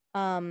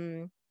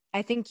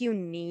 I think you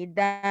need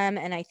them.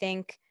 And I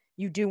think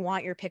you do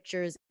want your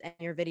pictures and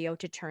your video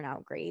to turn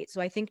out great.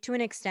 So I think to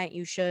an extent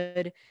you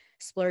should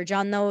splurge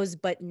on those,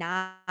 but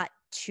not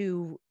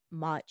too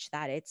much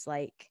that it's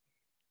like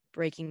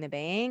breaking the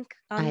bank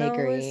on those. I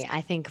agree.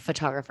 I think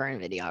photographer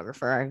and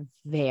videographer are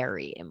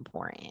very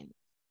important.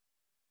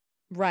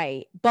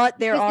 Right. But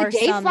there are the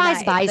day some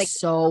flies by like,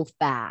 so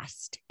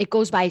fast. It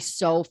goes by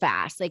so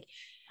fast. Like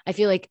I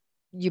feel like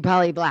you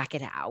probably black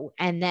it out,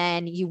 and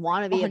then you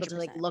want to be 100%. Able to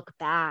like look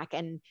back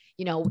and,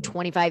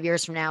 25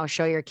 years from now,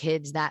 show your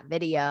kids that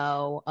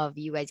video of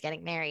you guys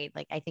getting married.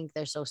 Like, I think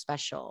they're so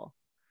special.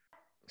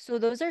 So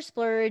those are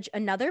splurge.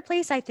 Another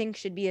place I think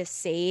should be a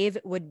save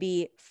would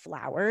be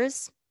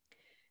flowers,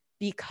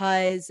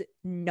 because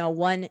no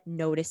one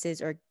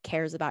notices or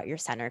cares about your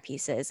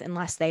centerpieces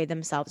unless they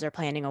themselves are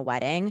planning a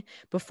wedding.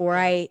 Before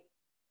I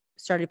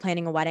started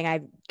planning a wedding,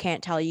 I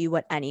can't tell you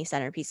what any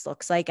centerpiece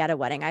looks like at a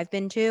wedding I've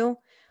been to.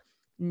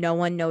 No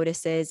one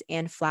notices,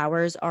 and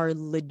flowers are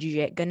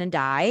legit gonna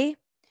die.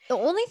 The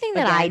only thing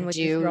that I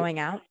do throwing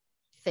out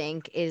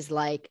think is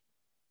like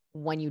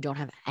when you don't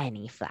have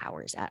any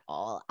flowers at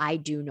all. I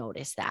do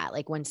notice that,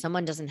 like when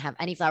someone doesn't have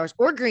any flowers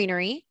or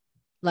greenery,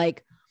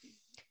 like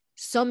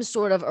some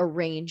sort of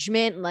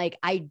arrangement, like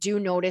I do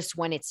notice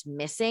when it's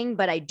missing,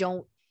 but I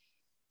don't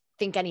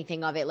think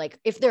anything of it. Like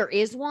if there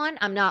is one,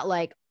 I'm not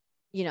like,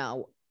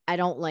 I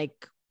don't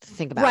like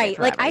think about it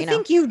forever, like I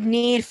think you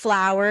need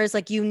flowers.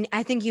 Like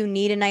I think you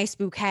need a nice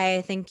bouquet.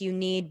 I think you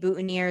need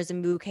boutonnieres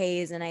and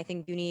bouquets, and I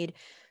think you need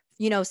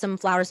some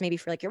flowers maybe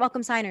for like your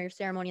welcome sign or your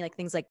ceremony, like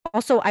things like.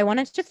 Also, I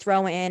wanted to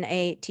throw in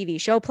a TV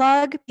show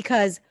plug,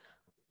 because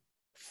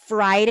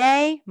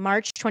Friday,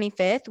 March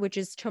 25th, which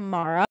is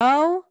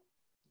tomorrow,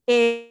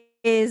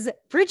 is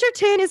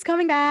Bridgerton is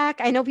coming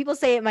back. I know people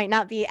say it might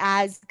not be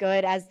as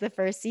good as the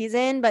first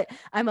season, but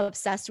I'm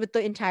obsessed with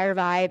the entire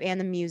vibe and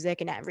the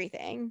music and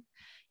everything.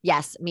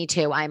 Yes, me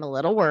too. I'm a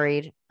little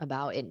worried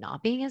about it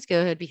not being as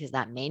good, because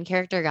that main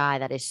character guy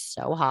that is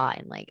so hot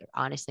and like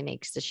honestly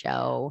makes the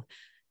show,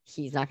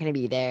 he's not going to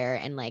be there.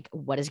 And like,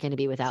 what is going to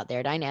be without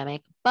their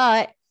dynamic?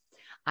 But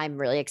I'm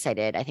really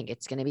excited. I think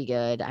it's going to be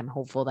good. I'm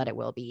hopeful that it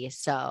will be.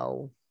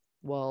 So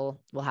we'll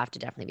have to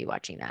definitely be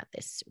watching that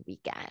this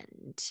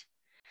weekend.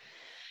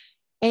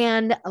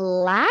 And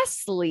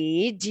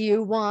lastly, do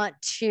you want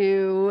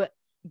to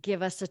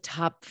give us a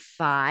top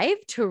 5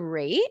 to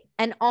rate?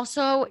 And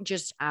also,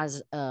 just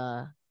as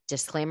a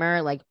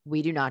disclaimer, like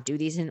we do not do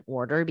these in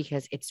order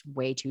because it's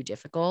way too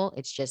difficult.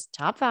 It's just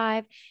top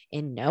 5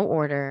 in no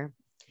order,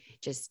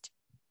 just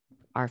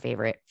our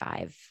favorite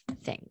 5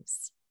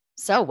 things.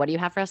 So what do you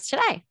have for us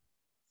today?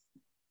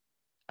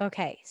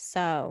 Okay,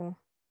 so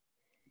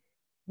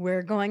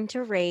we're going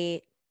to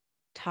rate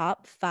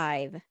top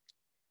 5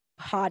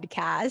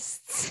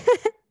 podcasts.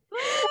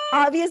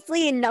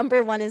 Obviously,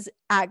 number 1 is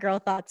At Girl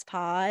Thoughts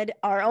Pod,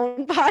 our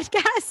own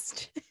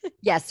podcast.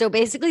 Yeah, so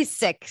basically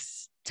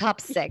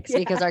top 6,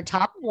 because our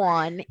top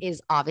 1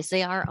 is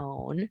obviously our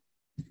own.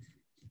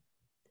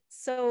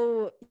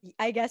 So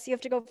I guess you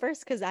have to go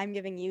first, because I'm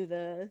giving you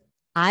the.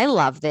 I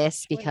love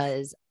this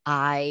because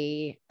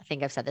I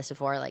think I've said this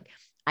before, like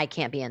I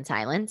can't be in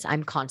silence.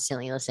 I'm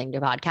constantly listening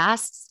to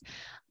podcasts.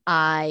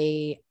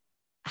 I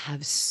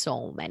have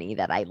so many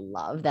that I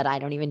love that I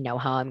don't even know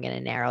how I'm going to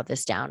narrow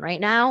this down right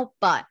now,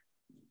 but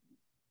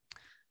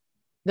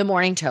The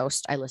Morning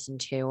Toast, I listen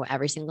to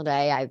every single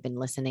day. I've been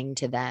listening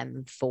to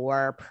them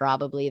for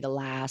probably the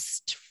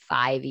last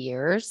 5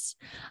 years.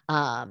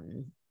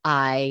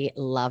 I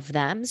love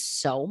them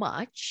so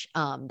much.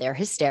 They're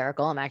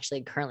hysterical. I'm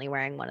actually currently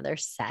wearing one of their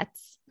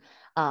sets.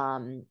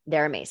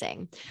 They're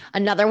amazing.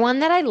 Another one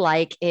that I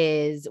like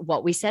is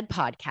What We Said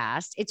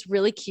podcast. It's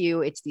really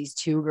cute. It's these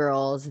two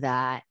girls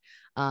that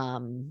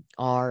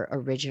are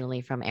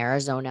originally from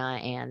Arizona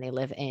and they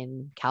live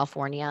in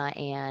California,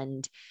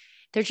 and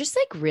they're just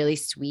like really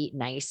sweet,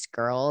 nice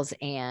girls.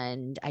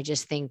 And I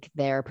just think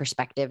their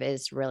perspective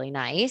is really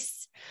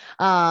nice.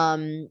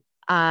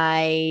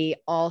 I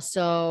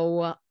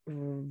also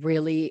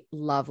really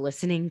love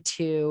listening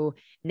to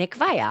Nick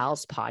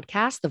Vial's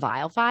podcast, The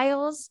Vial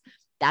Files.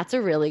 That's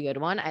a really good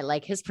one. I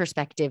like his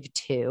perspective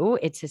too.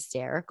 It's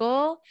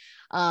hysterical.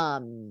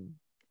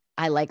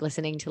 I like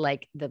listening to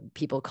like the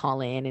people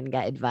call in and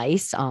get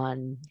advice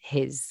on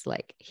his,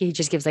 like, he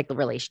just gives like the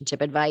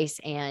relationship advice,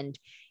 and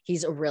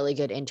he's a really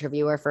good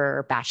interviewer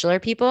for Bachelor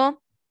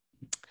people.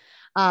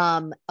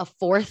 A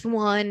fourth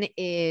one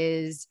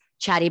is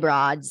Chatty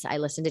Broads. I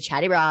listen to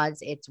Chatty Broads.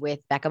 It's with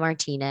Becca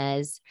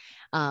Martinez,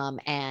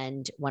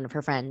 and one of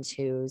her friends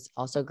who's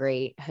also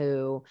great,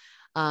 who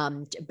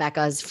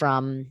Becca's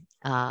from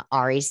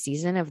Ari's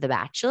season of The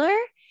Bachelor.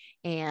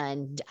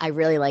 And I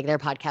really like their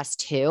podcast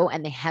too.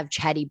 And they have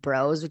Chatty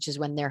Bros, which is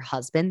when their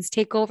husbands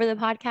take over the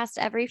podcast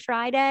every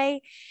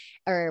Friday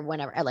or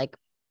whenever, like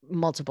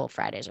multiple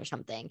Fridays or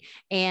something.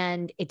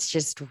 And it's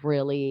just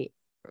really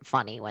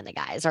funny when the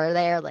guys are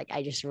there. Like,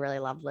 I just really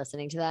love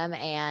listening to them.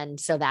 And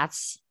so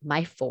that's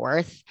my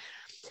fourth.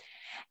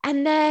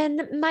 And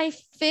then my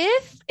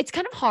fifth, it's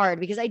kind of hard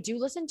because I do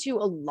listen to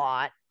a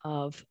lot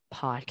of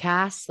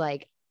podcasts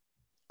like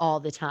all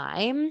the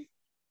time.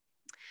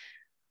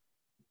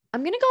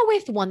 I'm going to go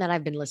with one that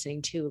I've been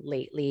listening to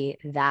lately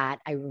that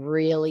I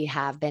really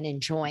have been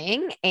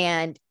enjoying.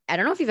 And I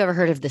don't know if you've ever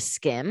heard of The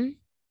Skim,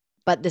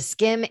 but The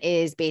Skim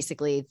is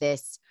basically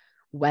this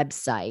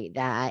website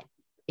that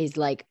is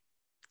like,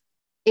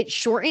 it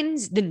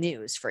shortens the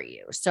news for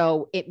you.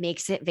 So it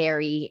makes it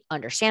very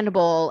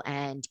understandable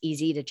and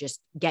easy to just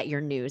get your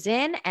news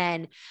in.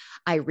 And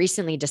I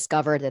recently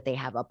discovered that they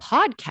have a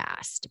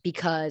podcast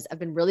because I've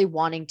been really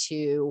wanting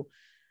to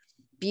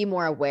be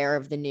more aware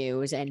of the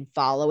news and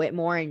follow it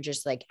more and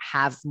just like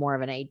have more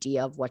of an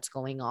idea of what's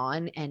going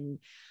on. And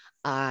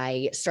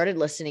I started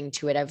listening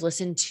to it. I've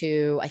listened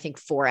to, I think,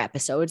 4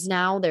 episodes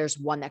now. There's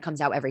one that comes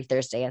out every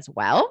Thursday as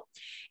well.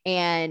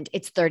 And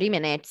it's 30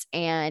 minutes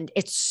and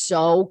it's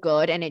so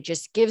good. And it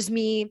just gives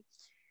me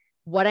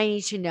what I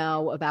need to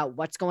know about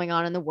what's going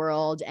on in the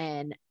world.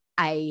 And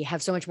I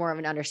have so much more of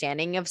an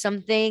understanding of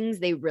some things.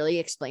 They really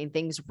explain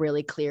things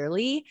really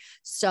clearly.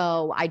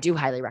 So I do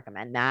highly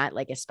recommend that,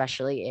 like,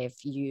 especially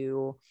if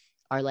you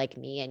are like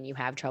me and you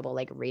have trouble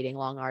like reading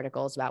long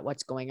articles about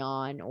what's going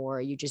on, or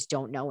you just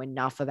don't know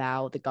enough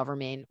about the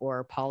government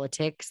or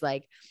politics.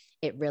 Like,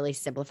 it really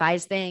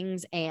simplifies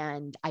things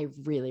and I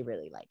really,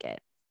 really like it.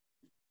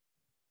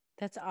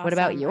 That's awesome. What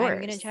about yours? I'm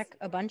going to check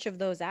a bunch of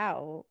those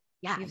out.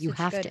 Yeah, you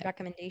have good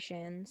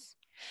recommendations.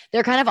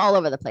 They're kind of all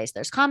over the place.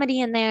 There's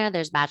comedy in there.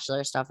 There's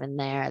Bachelor stuff in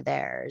there.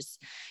 There's,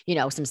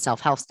 some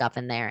self-help stuff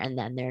in there. And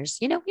then there's,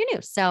 your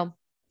news. So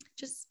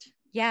just,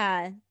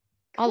 yeah,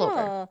 all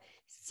over.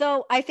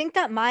 So I think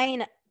that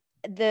mine,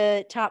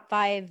 the top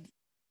 5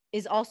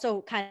 is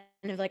also kind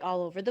of like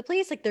all over the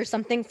place. Like, there's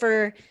something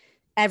for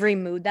every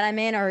mood that I'm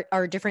in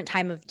or different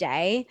time of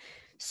day.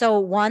 So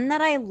one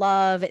that I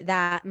love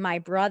that my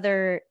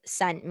brother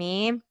sent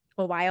me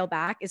a while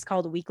back is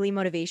called Weekly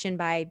Motivation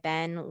by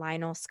Ben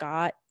Lionel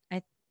Scott.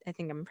 I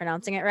think I'm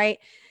pronouncing it right.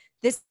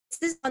 This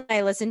is one that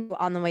I listen to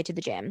on the way to the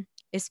gym,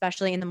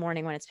 especially in the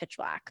morning when it's pitch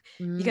black,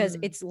 because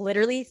it's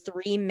literally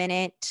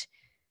 3-minute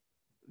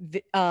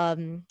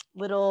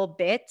little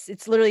bits.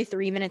 It's literally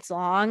 3 minutes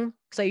long.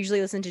 So I usually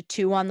listen to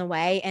 2 on the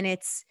way, and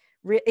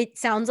it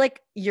sounds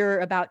like you're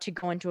about to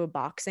go into a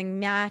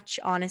boxing match.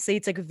 Honestly,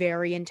 it's like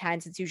very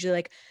intense. It's usually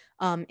like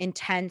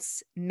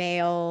intense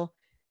male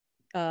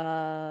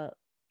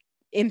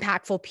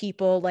impactful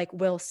people like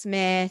Will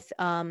Smith,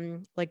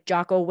 like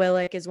Jocko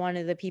Willink is one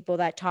of the people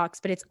that talks,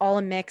 but it's all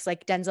a mix,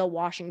 like Denzel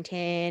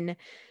Washington.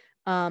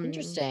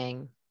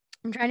 Interesting.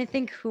 I'm trying to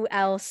think who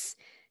else.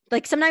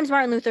 Like sometimes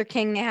Martin Luther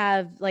King, they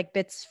have like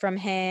bits from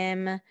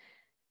him.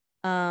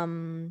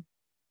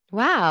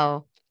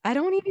 Wow. I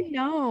don't even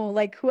know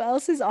like who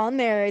else is on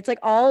there. It's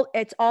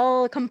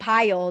all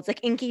compiled. It's like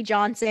Inky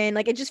Johnson.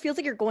 Like, it just feels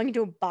like you're going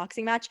into a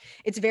boxing match.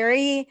 It's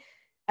very,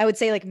 I would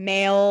say, like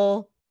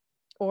male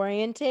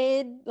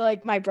oriented.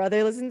 Like, my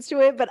brother listens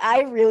to it, but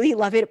I really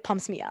love it. It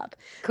pumps me up.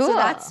 Cool. So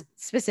that's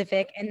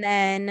specific. And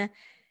then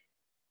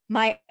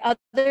my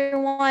other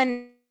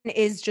one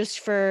is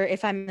just for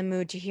if I'm in the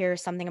mood to hear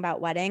something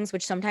about weddings,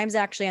 which sometimes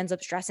actually ends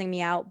up stressing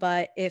me out.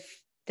 But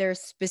if there's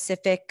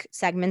specific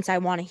segments I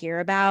want to hear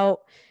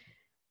about,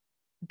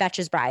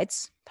 Betches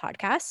Brides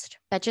podcast.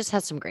 Betches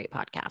has some great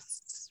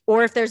podcasts.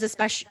 Or if there's a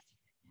special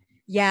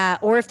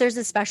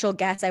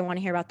guest I want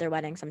to hear about their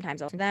wedding,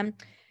 sometimes I'll listen to them.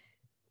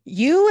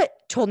 You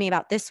told me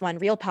about this one,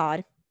 Real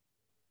Pod.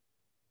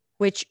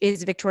 which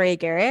is Victoria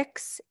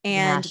Garrick's.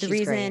 And the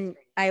reason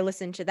great. I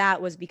listened to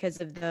that was because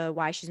of the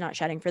Why She's Not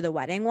Shedding for the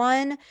Wedding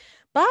one.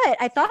 But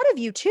I thought of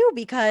you too,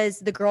 because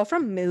the girl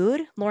from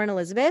Mood, Lauren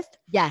Elizabeth,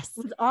 yes,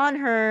 was on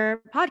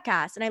her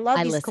podcast. And I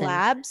love these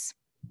collabs.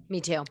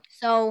 Me too.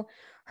 So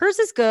hers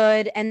is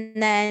good. And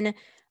then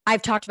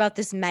I've talked about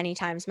this many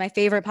times. My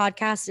favorite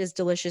podcast is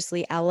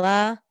Deliciously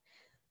Ella.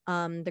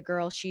 The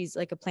girl, she's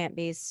like a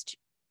plant-based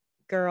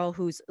girl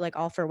who's like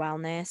all for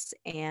wellness,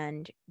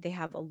 and they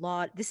have a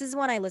lot. This is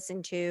one I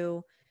listen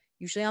to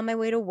usually on my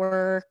way to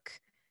work.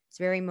 It's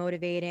very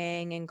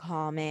motivating and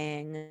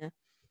calming.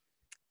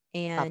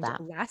 And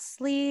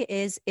lastly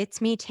is It's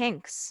Me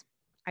Tinks.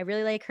 I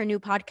really like her new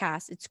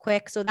podcast. It's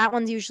quick, so that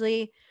one's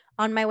usually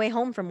on my way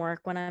home from work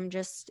when I'm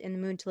just in the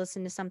mood to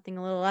listen to something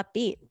a little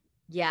upbeat.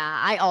 Yeah,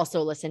 I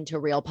also listen to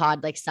Real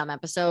Pod, like some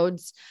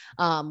episodes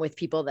with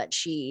people that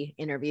she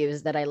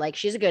interviews that I like.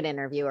 She's a good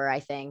interviewer, I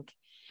think.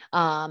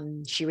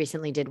 She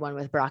recently did one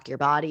with Brock Your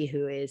Body,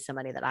 who is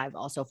somebody that I've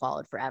also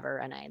followed forever,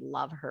 and I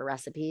love her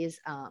recipes.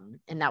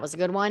 And that was a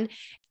good one.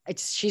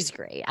 She's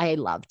great. I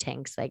love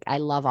Tinks. Like, I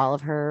love all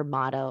of her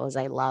mottos.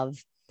 I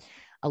love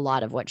a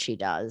lot of what she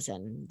does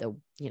and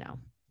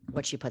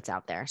what she puts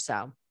out there.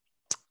 So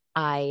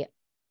I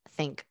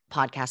think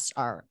podcasts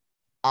are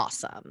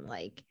awesome.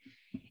 Like,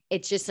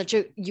 it's just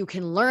you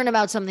can learn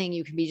about something,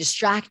 you can be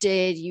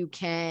distracted, you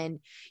can,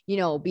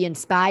 be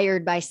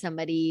inspired by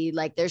somebody.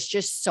 Like, there's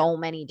just so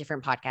many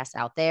different podcasts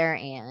out there,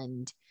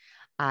 and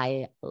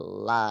I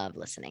love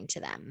listening to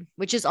them,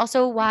 which is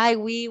also why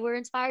we were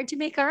inspired to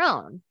make our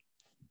own.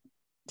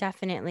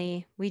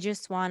 Definitely. We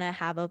just want to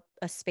have a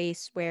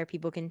space where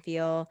people can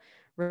feel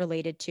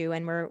related to,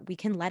 and where we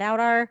can let out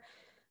our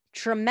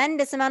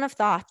tremendous amount of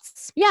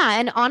thoughts. Yeah.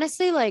 And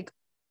honestly, like,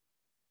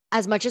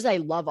 as much as I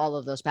love all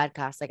of those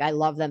podcasts, like, I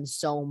love them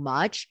so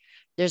much,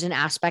 there's an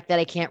aspect that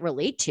I can't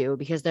relate to,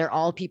 because they're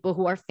all people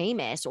who are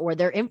famous, or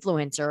they're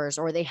influencers,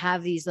 or they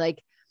have these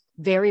like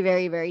very,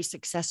 very, very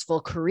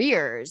successful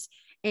careers.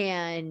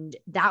 And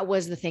that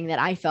was the thing that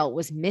I felt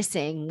was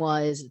missing,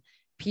 was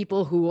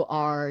people who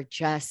are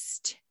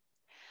just,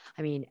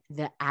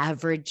 the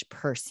average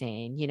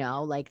person,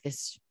 like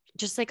this,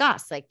 just like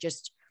us, like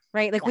just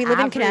right. Like, we live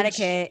in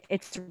Connecticut.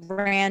 It's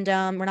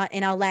random. We're not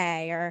in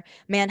LA or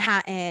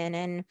Manhattan.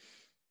 And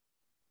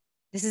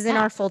this isn't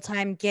our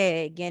full-time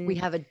gig. And we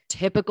have a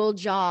typical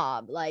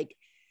job. Like,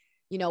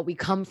 we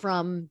come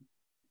from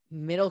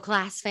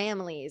middle-class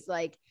families.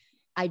 Like,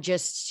 I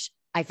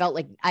felt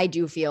like, I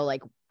do feel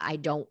like I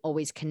don't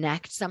always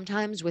connect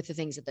sometimes with the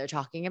things that they're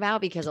talking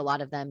about, because a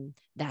lot of them,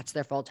 that's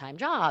their full-time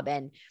job.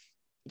 And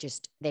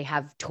just, they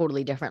have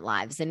totally different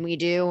lives than we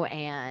do.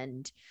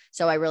 And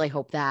so I really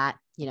hope that,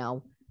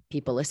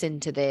 people listen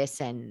to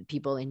this and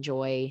people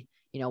enjoy,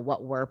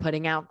 what we're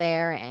putting out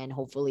there, and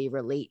hopefully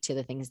relate to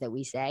the things that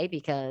we say,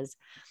 because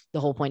the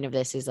whole point of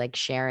this is like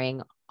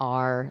sharing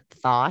our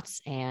thoughts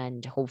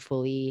and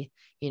hopefully,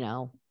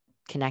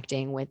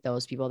 connecting with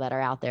those people that are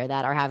out there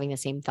that are having the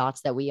same thoughts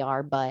that we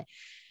are, but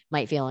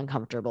might feel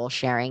uncomfortable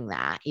sharing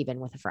that even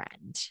with a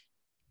friend.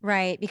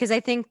 Right. Because I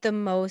think the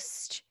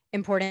most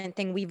important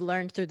thing we've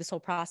learned through this whole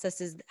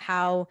process is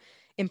how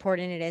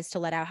important it is to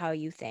let out how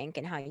you think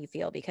and how you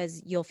feel,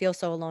 because you'll feel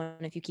so alone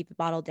if you keep it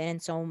bottled in,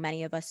 and so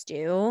many of us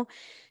do.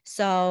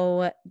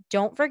 So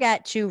don't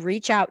forget to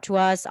reach out to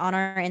us on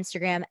our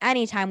Instagram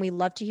anytime. We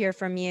love to hear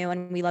from you,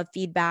 and we love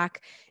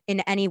feedback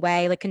in any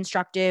way, like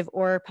constructive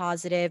or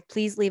positive.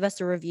 Please leave us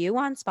a review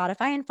on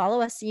Spotify and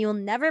follow us so you'll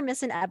never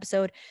miss an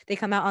episode. They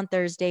come out on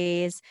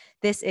Thursdays.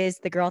 This is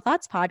the Girl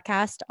Thoughts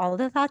Podcast. All of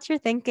the thoughts you're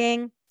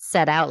thinking,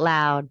 said out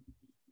loud.